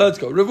 Let's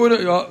go.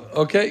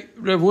 Okay.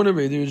 Ravuna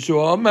B'di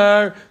Yeshua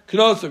Amar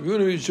Knas. Ravuna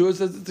B'di Yeshua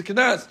says it's a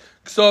knas.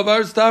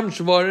 Ksovar Stam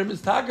Shvarim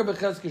is Taka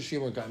B'cheske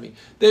Shimon Kami.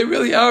 They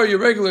really are your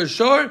regular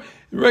shor,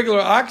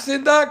 regular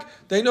oxen duck.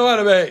 They know how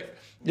to behave.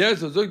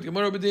 Yes, so Zuk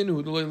Gemara B'din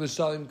who the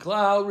l'shalim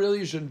klal really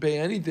you shouldn't pay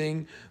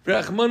anything.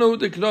 V'rachmanu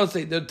the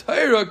knasei the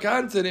Torah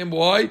can't say him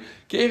why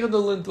keichen the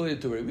lintel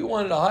yiturei. We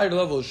wanted a higher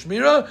level of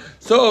shmira,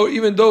 so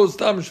even though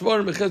stam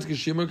shvarim b'cheske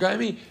shimur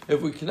kaimi,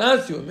 if we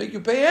knas you and make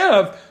you pay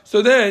half,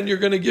 so then you're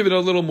going to give it a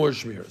little more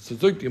shmira. So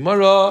Zuk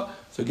Gemara.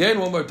 So again,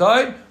 one more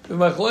time, the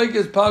machlek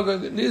is paga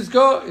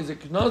nizka is it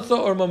knasa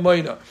or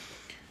mamayna?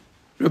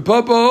 The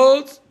Papa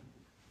holds.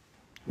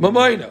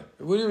 Mamayna.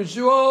 When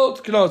you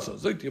holds knasa.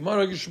 Zuk the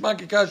Gemara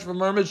geshmak kash from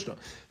our Mishnah.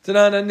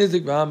 Tanana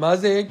nizik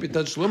v'hamazik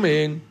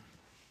b'tashlumin.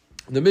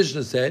 The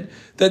Mishnah said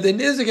that the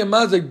nizik and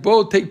mazik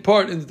both take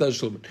part in the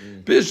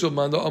tashlumin. Bishul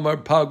mando amar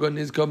paga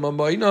nizka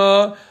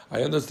mamayna.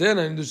 I understand.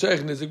 I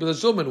understand nizik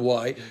b'tashlumin.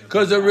 Why?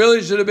 Because it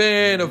really should have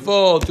been a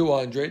full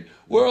 200.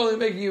 We're only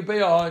making you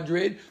pay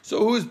 100. So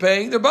who's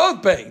paying? They're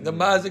both paying. The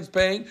mazik's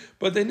paying,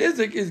 but the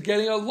nizik is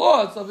getting a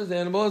loss of his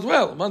animal as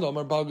well. Mando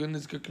amar paga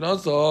nizka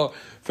knasa.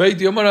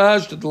 Feiti amar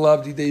hash to the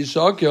lavdi dei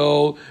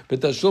shakyo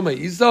b'tashlumin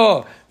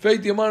isa.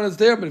 Feiti amar is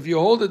there, but if you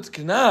hold it to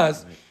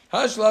knas.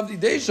 Hashlavdi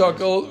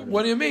Deishakel,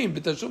 what do you mean?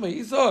 But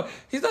he's not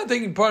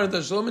taking part in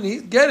Tashlumin, and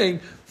he's getting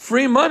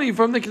free money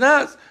from the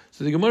Knas.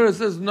 So the Gemara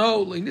says,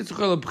 no,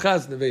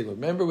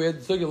 remember we had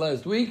the sugya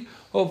last week.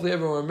 Hopefully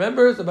everyone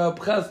remembers about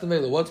Pchas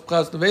Nevela. What's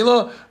Pchas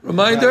Nevela?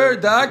 Reminder,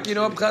 Doc, you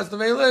know what Pchas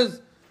Nevela is?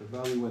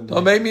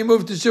 Don't make me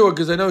move to Shua,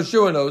 because I know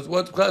Shua knows.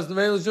 What's Pchas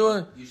Nevela,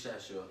 Shua? You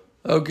said Shua.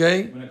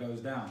 Okay. When it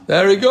goes down.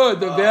 Very good.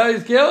 The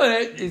he's killing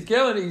it. He's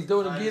killing it. He's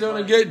doing a gidon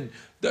and getting.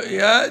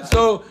 Yeah,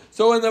 so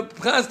when the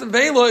Pchas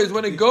Nevela is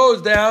when it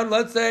goes down,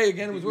 let's say,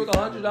 again, it was worth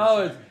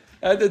 $100,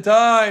 At the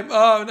time,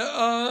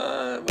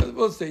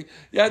 we'll see.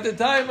 At the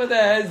time of the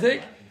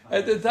hezek,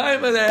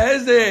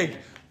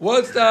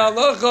 what's the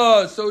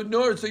halacha? So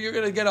you're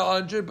going to get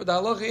 100, but the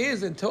halacha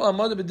is until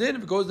Amad B'din,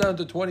 if it goes down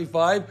to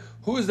 25,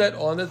 who is that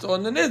on? That's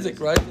on the nizik,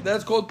 right?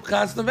 That's called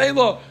Pchas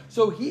Nevelo.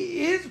 So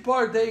he is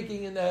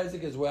partaking in the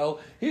hezek as well.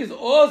 He's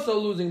also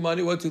losing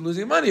money. What's he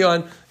losing money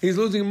on? He's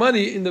losing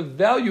money in the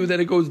value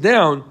that it goes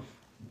down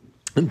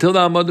until the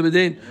Amad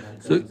B'din.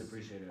 So,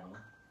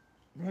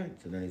 right,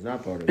 so then he's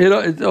not part of it.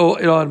 It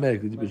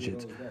automatically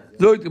depreciates.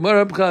 Zok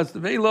Gemara Pchas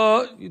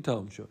Nevelo. You tell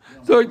him, sure.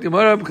 Zok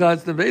Gemara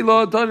Pchas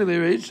Nevelo. Tani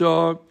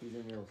Lereisha.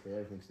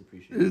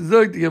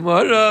 Zok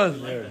Gemara.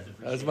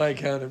 That's my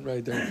accountant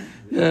right there.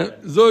 Yeah.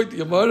 Zok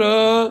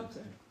Gemara.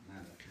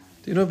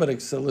 Do you know about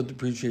accelerated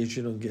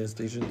depreciation on gas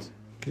stations?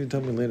 Can you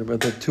tell me later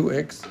about that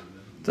 2x? Does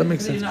that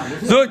make sense?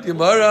 Zok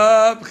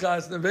Gemara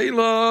Pchas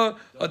Nevelo.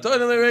 Tani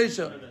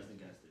Lereisha.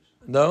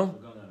 No.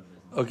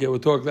 Okay, we'll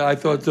talk. I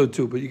thought so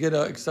too, but you get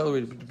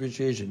accelerated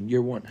depreciation year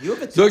one.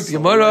 Zok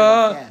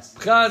Gemara,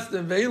 Pchas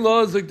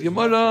Nevelo. Zok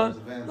Gemara.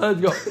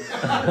 Let's go.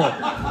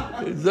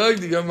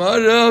 Zok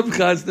Gemara,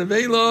 Pchas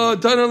Nevelo.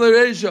 Tana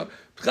l'reisha.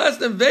 Pchas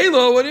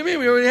Nevelo. What do you mean?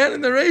 We already had in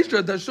the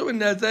reisha. Tashu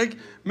and nezek.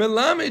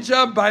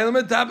 Melamecha bailam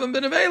etapim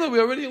benevelo. We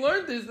already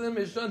learned this in the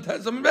Mishnah and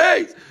Tesam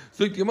Beis.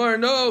 Zok Gemara.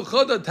 No,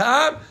 choda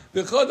tam,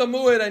 v'choda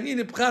mued. I need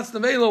a Pchas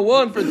Nevelo,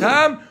 one for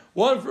tam,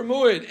 one for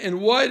mued. And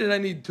why did I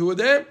need two of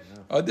them?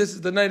 This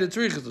is the night of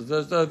tzricha.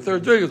 That's the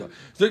third tzricha.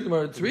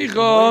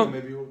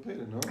 Maybe you will pay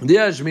it, no?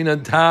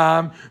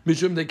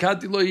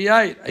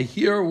 I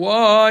hear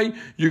why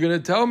you're going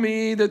to tell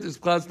me that this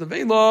Pchas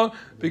Nevelo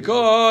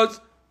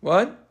because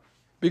what?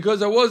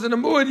 Because I wasn't a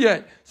mu'ed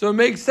yet. So it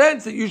makes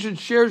sense that you should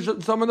share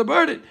some of the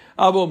burden.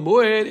 Abo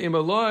mu'ed,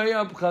 imaloi,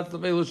 Pchas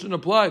Nevelo shouldn't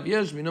apply. If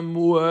yesh min a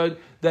mu'ed,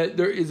 that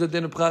there is a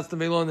din of Pchas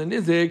Nevelo on the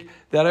nizik,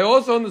 that I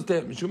also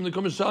understand. Because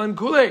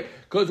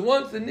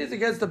once the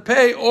nizik has to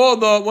pay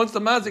once the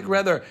mazik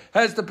rather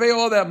has to pay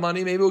all that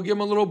money, maybe we'll give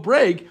him a little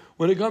break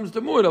when it comes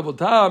to mu'ed. Abo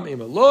tam,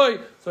 imaloi.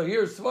 So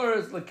here's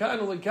svaras,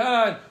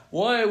 lekan,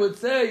 why I would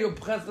say your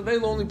Pchas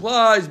Nevelo only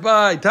applies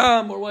by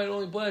tam, or why it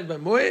only applies by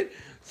mu'ed.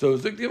 So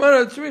Zik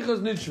Gemara Tzrichas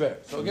Nitshver.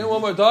 So again,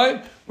 one more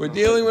time, we're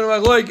dealing with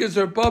machlokes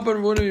or papa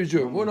and Vuna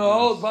Yeshua. Vuna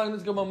holds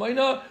Pagnitzka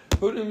Mamayna,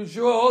 Vuna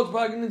Yeshua holds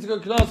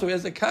Pagnitzka Knas. So he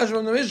has a kasha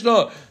from the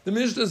Mishnah. The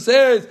Mishnah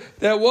says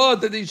that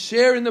what? That they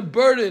share in the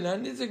burden.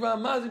 And Nitzik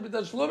Mazik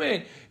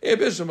B'Tashlumin.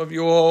 Bisham of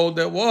you hold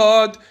that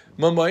what?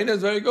 Mamayna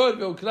is very good.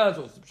 Knas.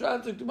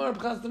 Subshat Zik Gemara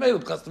Pchas Nevelo.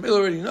 Pchas Nevelo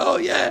already know.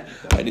 Yeah,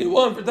 I need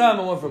one for time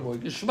and one for boy.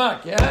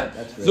 Geshmak. Yeah.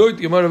 Zik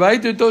Gemara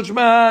Vayter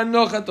Toshma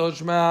Nocha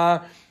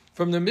Toshma.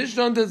 From the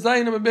Mishnah on the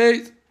Zayin of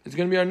Beis, it's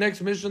going to be our next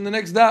Mishnah, the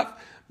next daf.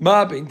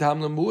 Ma bein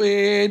tam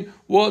lemuid.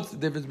 What's the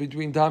difference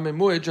between tam and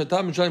muid?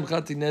 Shatam mishalim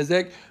chatzi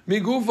nezek.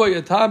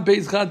 Migufa yatam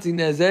pays chatzi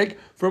nezek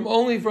from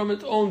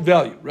its own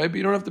value, right? But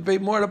you don't have to pay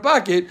more out of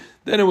pocket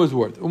than it was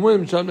worth. If you're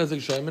going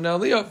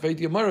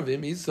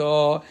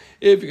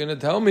to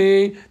tell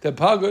me that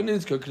pagan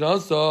is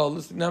kaknasa,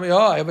 listen to me.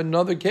 I have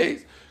another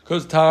case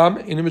because tam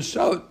in a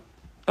mishalim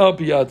al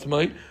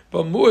piyatzmai.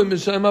 But mu'ed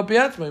mishalim al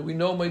piyatzmai. We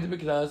know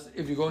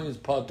if you're going as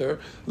potter,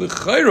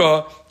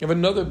 l'chayra, you have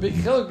another big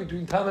chilek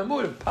between tam and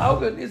mu'ed. If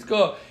pauga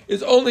niska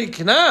is only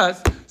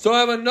knas, so I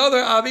have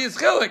another obvious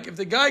chilek. If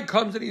the guy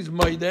comes and he's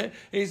maide, and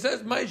he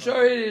says, my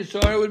shari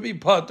would be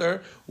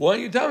potter, why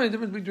don't you tell me the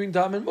difference between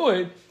tam and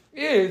mu'ed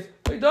is,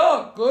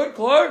 good,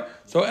 Clark.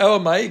 So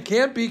elamai, it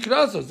can't be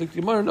knas. Zik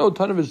Gemara, no,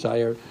 ton of a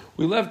shire.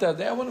 We left out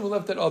that one and we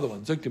left out other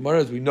one. Zik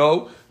Gemara, as we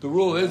know, the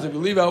rule is if you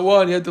leave out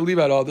one, you have to leave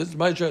out all. This is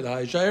my shire, the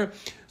high shire.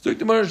 In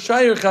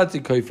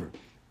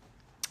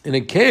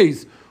a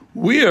case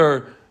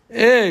where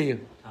a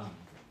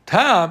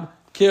tam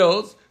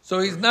kills, so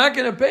he's not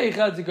going to pay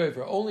chatzi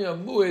kaifer. Only a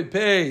mu'ed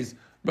pays,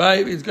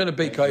 right? He's going to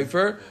pay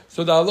kaifer.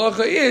 So the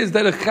halacha is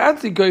that a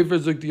chatzi kaifer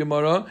Zuk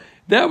Gemara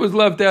that was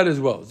left out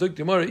as well. Zuk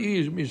Gemara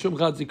mishum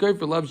chatzi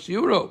kaifer lav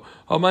shiuro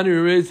hamani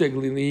reresek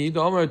lili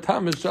damar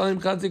tam mishalim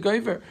chatzi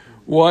kaifer.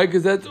 Why?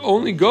 Because that's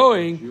only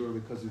going.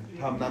 Who's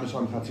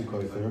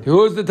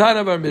the Tana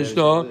of our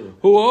Mishnah? Who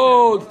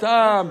holds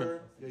Tam?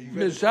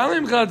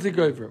 Mishalim Chatzi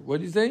Kofer. What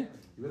do you say? You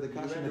read the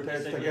kasha and the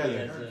teretz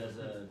together.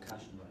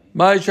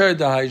 My share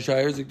the high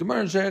shire. The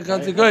Gemara share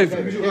Chatzi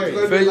Kofer.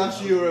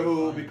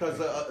 Because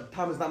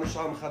Tam is not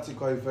Mishalim Chatzi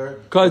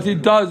Kofer. Because he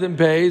doesn't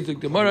pay. The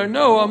Gemara,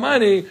 no,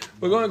 Amani.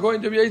 We're going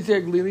according to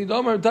Yisek Lili.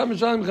 Damar Tam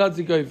Mishalim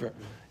Chatzi Kofer.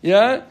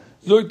 Yeah.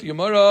 Zuk the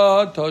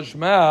Gemara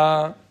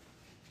Toshma.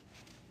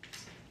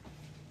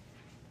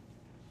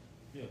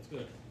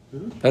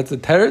 That's a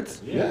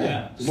teretz?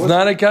 Yeah. It's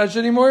not a kasha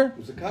anymore?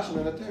 It's a kasha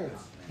and a teretz.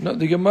 No,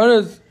 the Gemara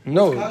is...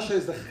 No.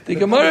 The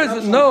Gemara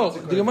is... No.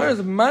 The Gemara is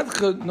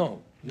madcha...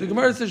 No. The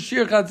Gemara says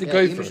shir chatzi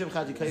kofer.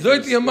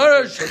 Zoit the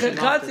Gemara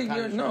chatzi...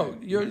 No.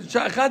 Your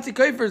chatzi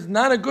kofer is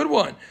not a good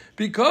one.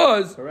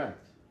 Because... Correct.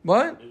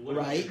 What?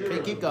 Right.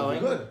 Keep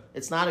going.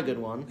 It's not a good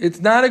one.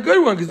 It's not a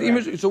good one.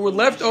 Because so we're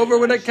left over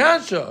with a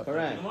kasha.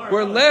 Correct.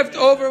 We're left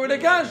over with a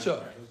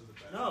kasha.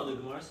 No, the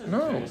Gemara says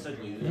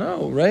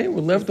No, right?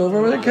 We're left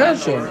over with a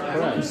kasha.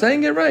 I'm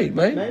saying it right?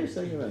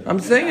 I'm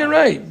saying it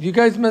right. You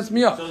guys messed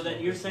me up. So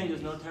that you're saying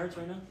there's no teretz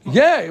right now?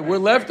 Yeah, we're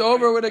left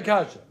over with a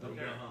kasha.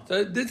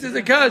 So this is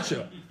a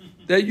kasha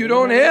that you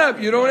don't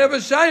have. You don't have a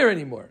shire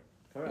anymore.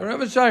 You don't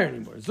have a shire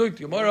anymore. Zuk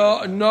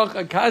Gemara, noch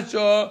a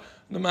kasha.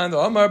 The man, the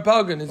Amar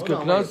Palgan is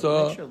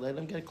Kaknasa. Make sure, let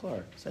him get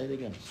clear. Say it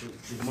again.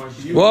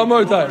 One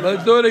more time.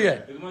 Let's do it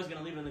again. The Gemara's going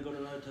to leave and then go to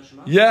another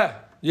Tashma?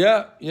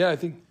 Yeah. I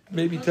think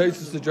maybe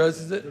Taisus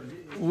addresses it.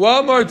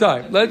 One more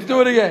time. Let's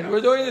do it again. We're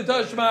doing the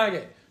Tashma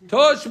again.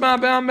 Toshma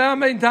b'am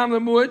mein tam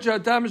lemuad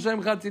shatam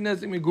mishem chatzi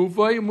nesik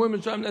migufoy imur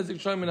mishem nesik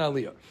shoym min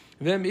aliyah.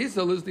 Then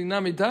Isa listening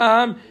nami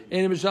tam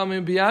and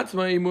mishem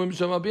biatzma imur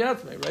mishem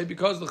biatzma. Right?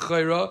 Because the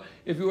chayra,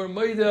 if you were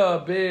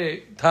maida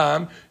be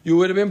tam, you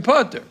would have been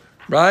potter.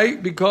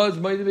 Right? Because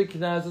maida be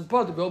knas is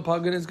potter. Bill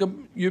pagan is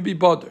you'd be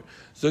potter.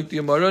 Zuk the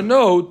Gemara,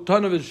 no,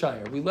 ton of his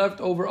shire. We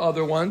left over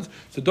other ones,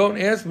 so don't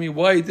ask me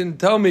why he didn't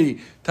tell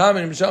me tam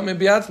and mishem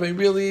biatzma.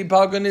 Really,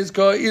 pagan is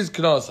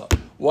knasa.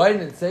 Why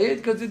didn't it say it?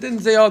 Because it didn't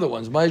say other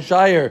ones. My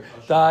shire,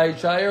 die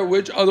shire.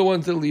 Which other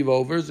ones did it leave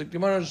over?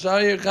 Ziktimara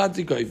shire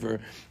chatzi kaifer.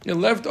 It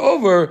left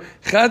over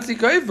chatzi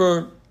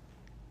kaifer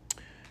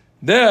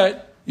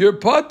that you're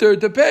potter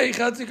to pay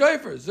chatzi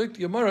kaifer.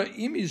 Ziktimara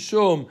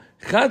imishum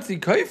chatzi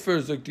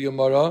kaifer.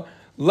 Ziktimara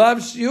lav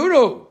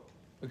shiuru.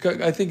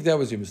 I think that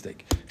was your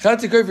mistake.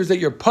 Chatzi kaifer is that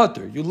you're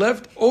potter. You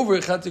left over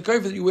chatzi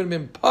kaifer that you would have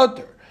been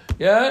potter.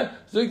 Yeah,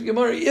 so if you're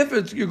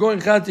going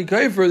chatzi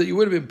kaifer that you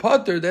would have been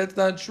potter, that's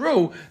not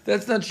true.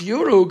 That's not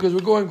shiuru because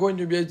we're going according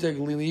to B'yitzek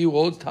Lili. You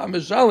holds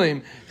Thomas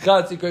Shalim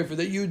chatzi kaifer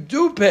that you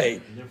do pay.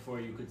 And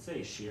therefore, you could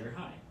say shir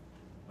high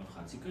of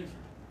chatzi kaifer.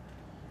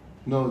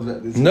 No,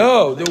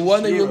 the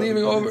one that you're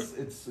leaving over.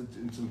 It's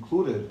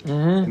included,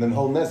 and then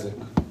whole nezik.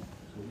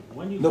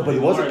 No, but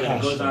it was a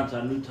kasha.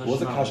 It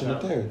was a kasha in the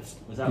teretz.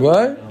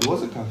 What? It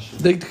was a kasha.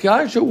 The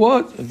kasha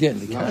was again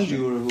the kasha.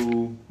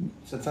 Who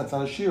said that's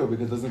not a shiur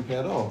because it doesn't pay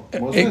at all.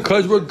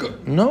 Because we're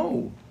good.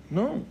 No.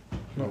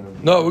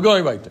 We're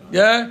going right there.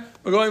 Yeah,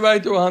 we're going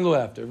right there. We'll handle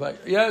after. Right.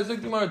 Yeah,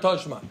 Ziktimar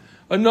Tashma.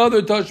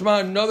 Another Tashma.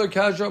 Another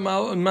kasha.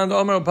 Manda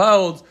Amar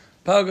Pauls.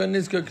 Palga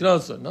Niska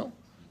Knasa. No.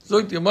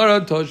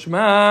 Ziktimar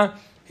Tashma.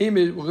 We're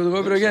going to go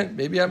over it again.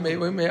 Maybe I'm. So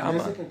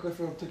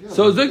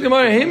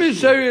Ziktimar him is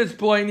shari is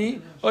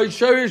pliny. Or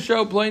shari is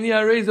shal pliny.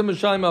 I raise a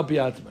mashalim al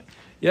piatzmai.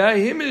 Yeah,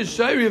 him is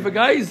shari. If a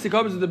guy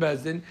comes to the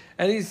bezdin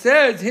and he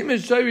says him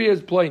is shari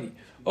is pliny.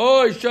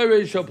 Oh,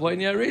 shari is shal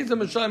pliny. I raise a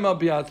mashalim al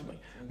piatzmai.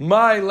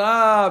 My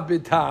love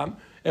bitam.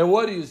 And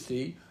what do you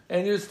see?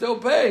 And you're still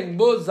paying.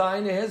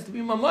 Buzayin, it has to be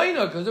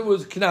mamayna because if it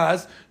was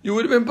knas, you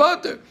would have been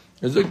potter.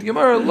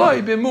 Ziktimar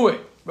loy bin mu'id.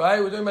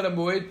 Right? We're talking about a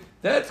mu'id.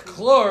 That's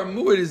klar.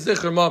 Mu'id is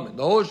zichar moment.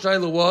 The whole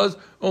shaila was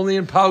only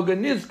in Pauga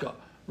Nizka.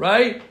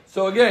 Right?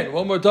 So again,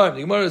 one more time.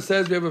 The Gemara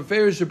says we have a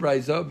ferish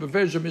brayza, a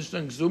ferish mishnah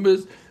and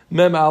ksubis,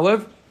 mem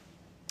aleph.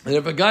 And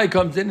if a guy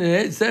comes in and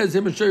it says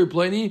him a shir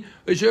plani,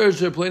 a shir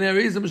plani, I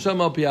raise him a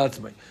shamal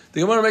piatzmai. The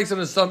Gemara makes an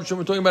assumption.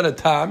 We're talking about a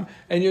tam,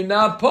 and you're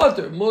not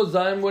potter.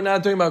 Muzayim, we're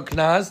not talking about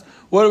knas.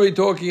 What are we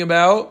talking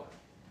about?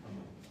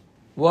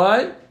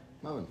 What?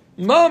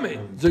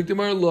 Moment. The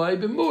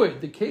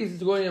case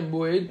is going on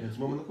mu'id.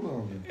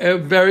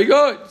 Very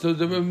good. So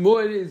the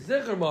mu'id is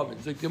zecher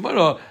moment.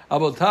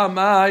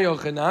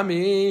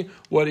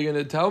 What are you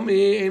going to tell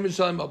me?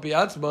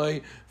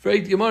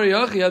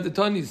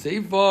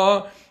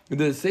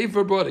 The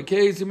Sefer brought a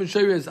case. Lives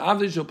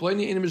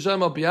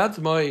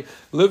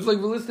like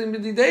we're listening to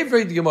the day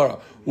for the Gemara.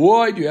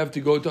 Why do you have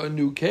to go to a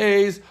new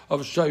case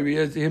of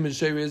Sharias, him and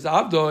Sharias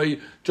Abdoi?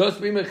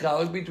 Just be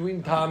mechalik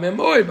between Tam and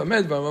Moed.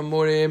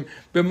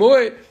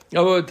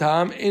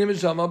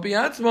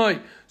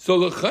 So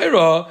the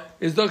Chayra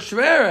is the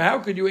Shver. How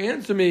could you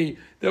answer me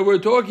that we're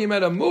talking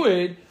about a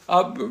Moed?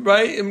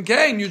 Right?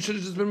 You should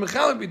have just been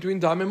mechalik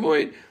between Tam and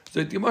Moed. So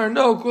the Gemara,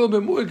 no, we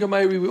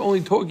were only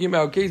talking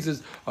about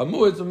cases of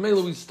mu'id, so maybe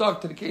we stuck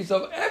to the case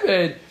of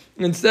Eved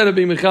instead of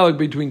being mechalik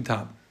between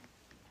Tam.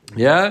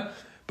 Yeah?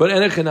 But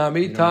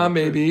Enechanami, Tam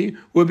maybe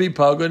would be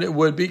Pagan, it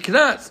would be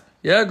Knas.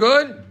 Yeah,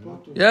 good?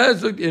 Yeah,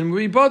 so it would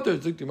be Potter.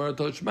 So the Gemara,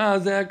 Toshma,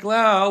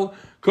 Zeklal,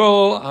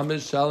 Kol,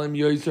 Amishalim,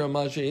 Yoiser,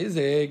 Masha,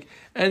 hezek,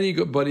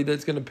 anybody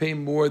that's going to pay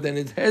more than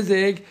his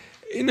hezek,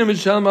 in the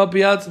Mishalim al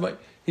Piatzmai.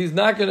 He's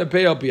not going to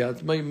pay al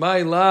Piatzmai.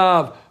 My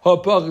love,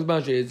 Hapach is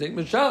Masha, hezek,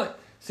 Mishalim.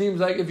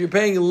 Seems like if you're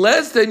paying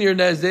less than your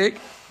nezik,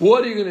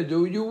 what are you going to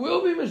do? You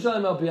will be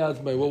Mishalim al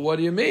Piatzmai. Well, what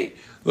do you mean?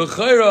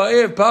 L'chayra,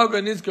 if Palga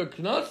Nizka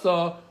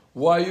Knasa,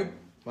 why are you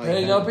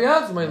paying al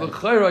Piatzmai?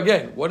 L'chayra,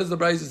 again, what does the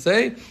Brisa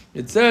say?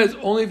 It says,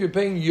 only if you're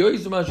paying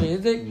Yois Masha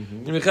Hezek,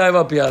 you're Mechayiv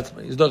al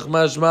Piatzmai. It's doch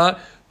mashma,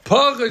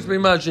 Pachas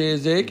Masha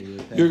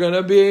Hezek, you're going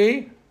to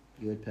be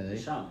You would pay.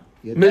 Mishal.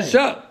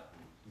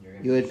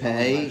 You would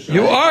pay.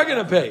 You are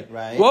going to pay.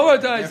 Right. One more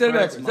time, say it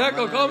back.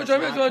 Zakal, Kol Masha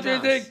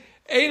Hezek.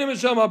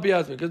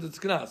 Because it's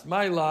knas.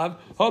 My love,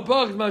 you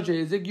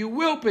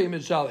will pay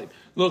mishalim.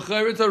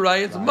 L'chayr, it's a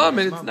right, it's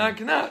mammon, it's not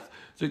knas.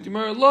 So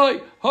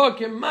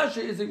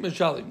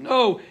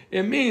no,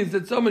 it means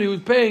that somebody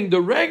who's paying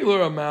the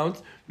regular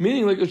amounts,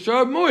 meaning like a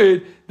sharp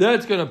mu'id,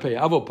 that's going to pay.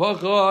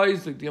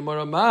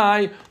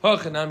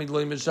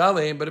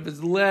 But if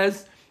it's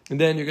less, and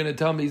then you're going to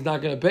tell me he's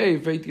not going to pay.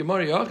 If you're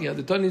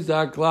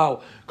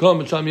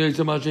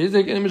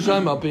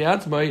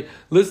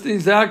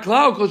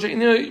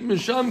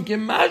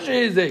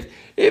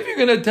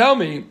going to tell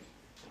me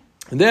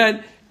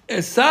that,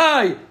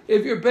 aside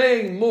if you're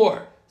paying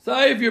more,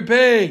 say if you're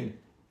paying,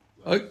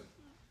 but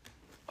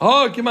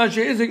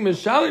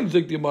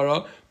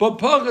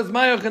pachas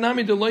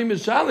myuchadin deloy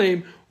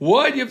mishalim.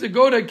 Why do you have to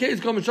go to a case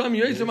called mishalim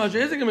yosem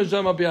hezek and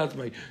mishalim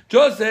apiatzmai?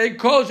 Just say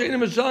kol she'ein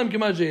mishalim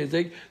kimash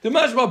hezek, the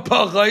mashma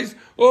pachas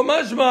or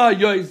mashma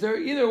yoser.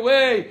 Either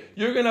way,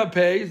 you're gonna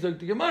pay. Zok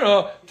the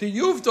Gemara to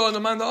Yufta and the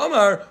man the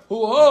Amar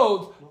who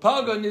holds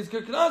paga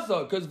nizka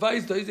knasa because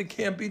vice it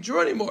can't be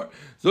true anymore.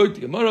 Zok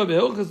the Gemara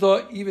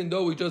v'hilchasa, even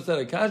though we just said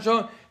a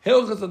kasha.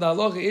 Hilchas and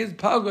halacha is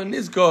paga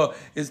nizka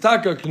is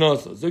taka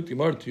knasa. Zok the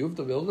Gemara to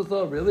Yufta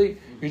v'hilchasa. Really?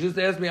 You just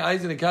asked me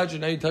eyes in a kasha.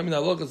 Now you tell me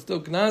that halacha is still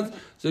knas. Zok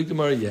the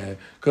Gemara, yeah.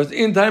 Because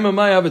in time of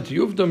my have it to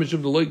Yufta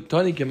mishum deloy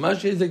tani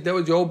kimash hezek. That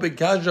was your whole big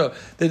kasha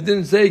that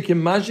didn't say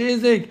kimash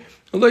hezek.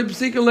 We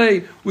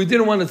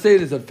didn't want to say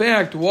it as a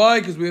fact. Why?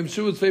 Because we have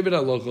Shua's favorite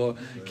halacha.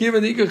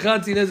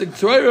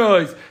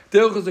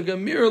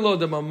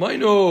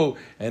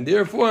 And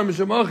therefore,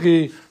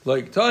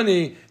 like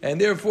Tani,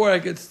 and therefore I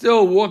could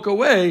still walk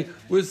away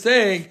with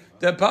saying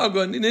that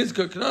Paga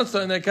Nizka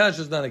Knasa and that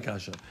Kasha is not a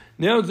Kasha.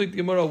 Now it's like the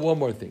Gemara, one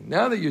more thing.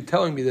 Now that you're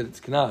telling me that it's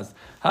Knas,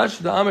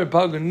 Hashda Amir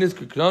Paga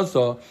Nizka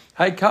Knasa,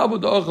 Hai Kabu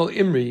Da'achal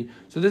Imri.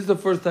 So this is the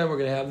first time we're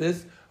going to have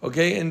this.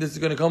 Okay, and this is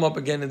going to come up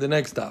again in the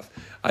next stuff.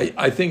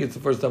 I think it's the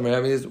first time we're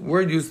having this.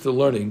 We're used to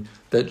learning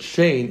that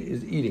Shane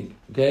is eating.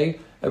 Okay,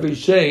 every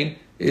Shane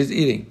is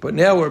eating. But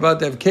now we're about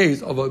to have a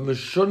case of a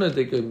meshuna.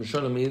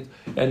 Meshuna means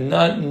a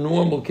not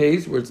normal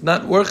case where it's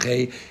not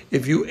worche.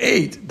 If you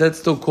ate, that's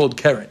still called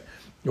keren,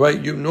 right?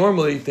 You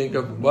normally think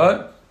of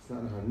what? It's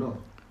not no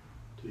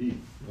to eat.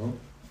 No.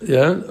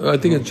 Yeah, I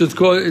think it's just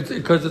called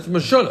because it's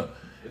meshuna.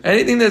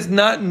 Anything that's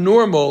not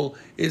normal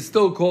is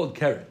still called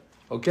keren.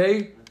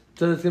 Okay.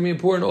 So that's going to be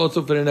important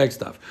also for the next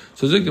stuff.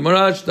 So and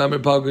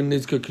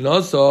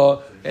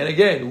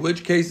again,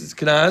 which case is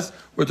knas?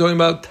 We're talking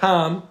about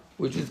tam,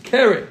 which is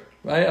keren,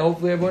 right?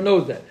 Hopefully everyone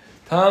knows that.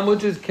 Tam,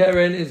 which is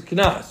keren, is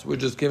knas, we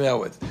just came out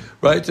with,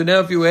 right? So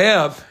now if you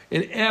have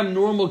an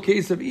abnormal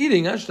case of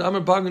eating, if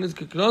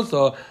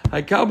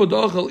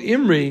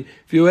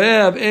you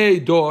have a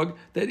dog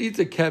that eats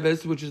a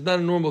keves, which is not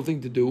a normal thing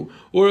to do,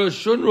 or a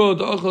shunro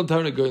da'achal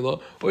tarnagola,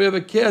 or you have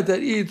a cat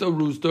that eats a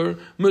rooster,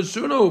 and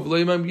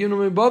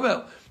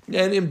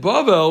in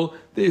Bavel,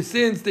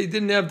 since they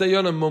didn't have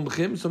Dayana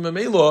Mumchim, so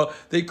Memela,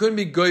 they couldn't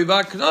be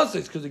Goiva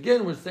Knasis, because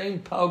again, we're saying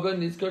Palga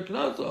Nizka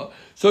Knasa.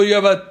 So you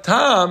have a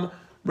Tam,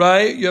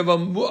 right? You have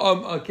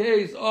a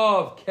case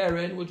of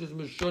Keren, which is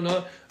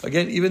Meshuna.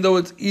 Again, even though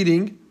it's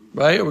eating,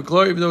 right? We're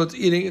clear, even though it's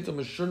eating, it's a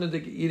Meshuna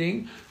that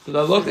eating. So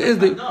the halacha is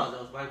the.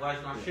 No, why is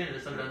it not Shin?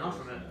 It's something else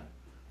from it.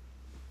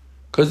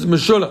 Because it's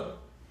Meshuna.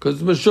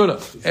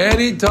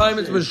 Anytime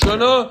it's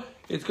Meshuna,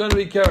 it's going to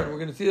be Keren. We're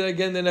going to see that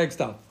again the next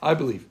time, I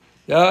believe.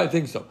 Yeah, I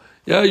think so.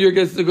 Yeah, your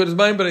guess is as good as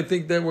mine, but I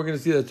think that we're going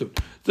to see that too.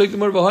 So like the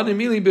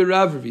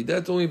Murvahani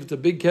that's only if it's a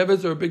big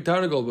keves or a big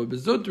tarnagol. But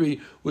bezutri,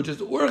 which is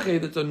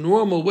urche, that's a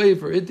normal way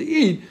for it to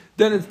eat,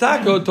 then it's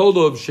taco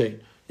todah of shein.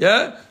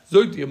 Yeah?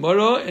 Zok the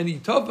Gemara, and he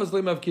tafas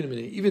le'mav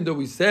kinamini. Even though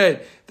we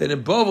said that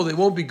in Bavel they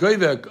won't be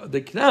goyve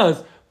the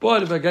knas,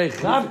 but if a guy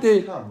chaved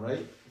it, right?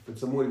 If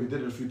it's somewhere we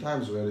did it a few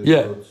times already.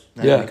 Yeah.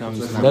 Then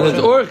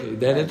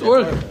it's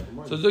orche.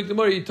 So Zok the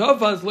Gemara, he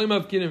tafas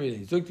le'mav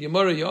kinamini. Zok the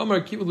Gemara,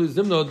 Yamar kivul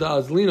zimno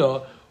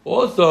da'azlina.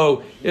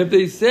 Also, if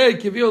they said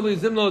kivul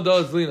zimno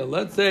da'azlina,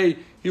 let's say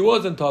he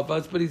wasn't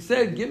tafas, but he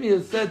said, give me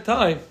a set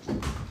time.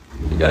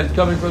 You guys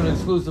coming from an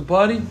exclusive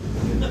party?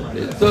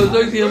 So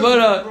Zok the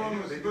Gemara.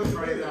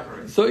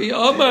 So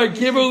Amar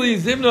Kivuli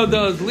Zimno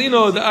does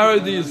Lino the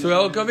Arad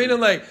Yisrael come in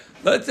and like,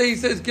 let's say he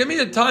says, give me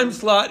a time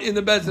slot in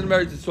the best in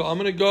America. So I'm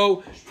going to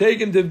go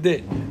take him to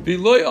Din.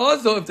 Beloy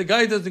also, if the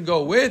guy doesn't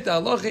go with, the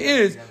halacha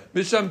is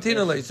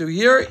Mishamtinale. So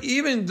here,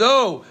 even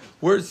though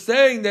we're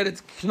saying that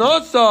it's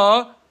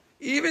Knasa,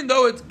 even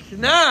though it's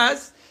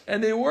Knas,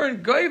 and they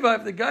weren't Goiva,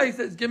 if the guy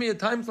says, give me a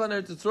time slot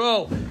in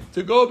Yisrael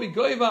to go be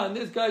Goiva, and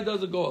this guy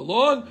doesn't go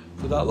along,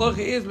 so the halacha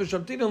is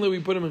Mishamtinale, we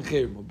put him in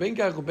Chayim.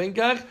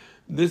 Benkach.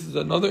 This is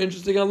another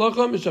interesting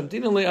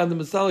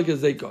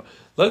halacha.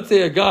 Let's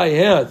say a guy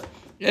has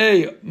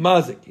a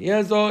mazik. He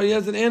has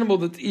an animal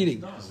that's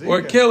eating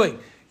or killing.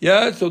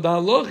 Yeah, so the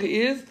halacha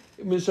is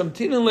we put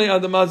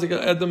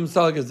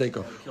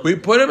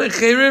him in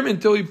chayrim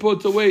until he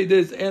puts away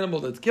this animal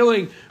that's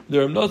killing.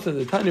 So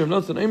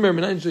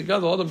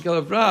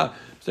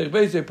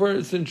basically, a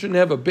person shouldn't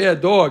have a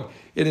bad dog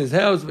in his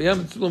house. You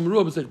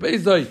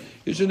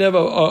shouldn't have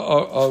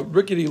a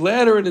rickety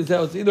ladder in his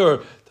house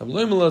either. So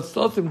we're going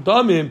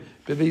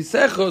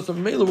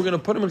to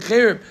put him in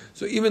chayrim.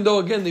 So even though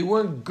again they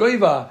weren't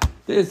goiva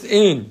this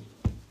in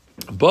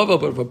Bava,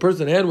 but if a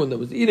person had one that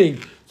was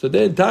eating, so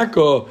then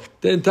taco,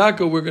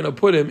 we're going to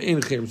put him in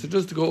chayim. So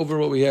just to go over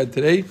what we had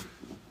today,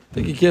 I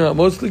think it came out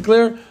mostly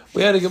clear.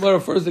 We had a Gemara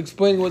first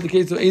explaining what the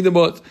case of Eidim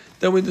was.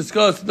 Then we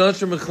discussed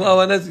Nashim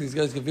Mechlal HaNesek. These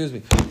guys confused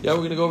me. Yeah, we're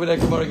going to go over that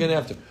Gemara again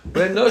after.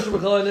 We had Nashim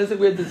Mechlal HaNesek.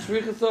 We had the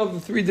Shrichas of the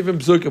 3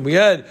 different psukim. We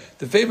had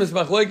the famous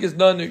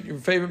Machlokes, your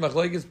favorite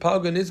Machlokes,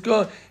 Palga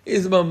Niska,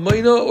 is it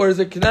Mamayna or is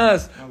it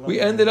Knas? We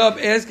ended up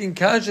asking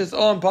Kashas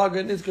on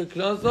Palga Niska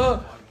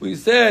Knasa. We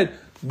said,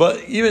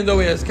 but even though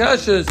we asked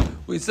Kashas,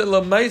 we said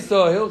La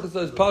Maisa,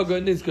 Hilchasa is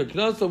Palga Niska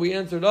Knasa. We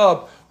answered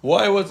up,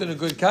 why wasn't a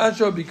good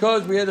Kasha?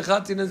 Because we had the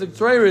Chatzi Nezek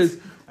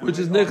Tzreiris, which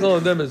is nichal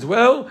on them as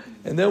well.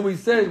 And then we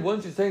said,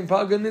 once you're saying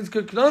Palga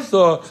Niska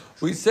Knasa,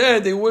 we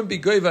said they wouldn't be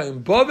goiva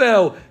in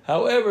Babel.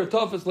 However,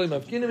 Tafas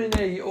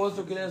Leimavkinamine, he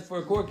also can ask for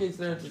a court case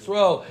in Eretz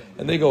Yisrael,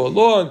 and they go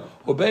along.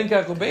 Or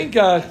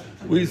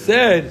Benkach, we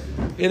said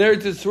in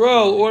Eretz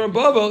Yisrael or in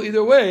Babel,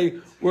 either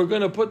way, we're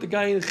going to put the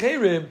guy in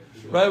Chayrim,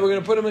 right? We're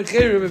going to put him in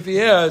Chayrim if he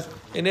has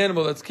an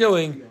animal that's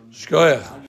killing Shkoyach.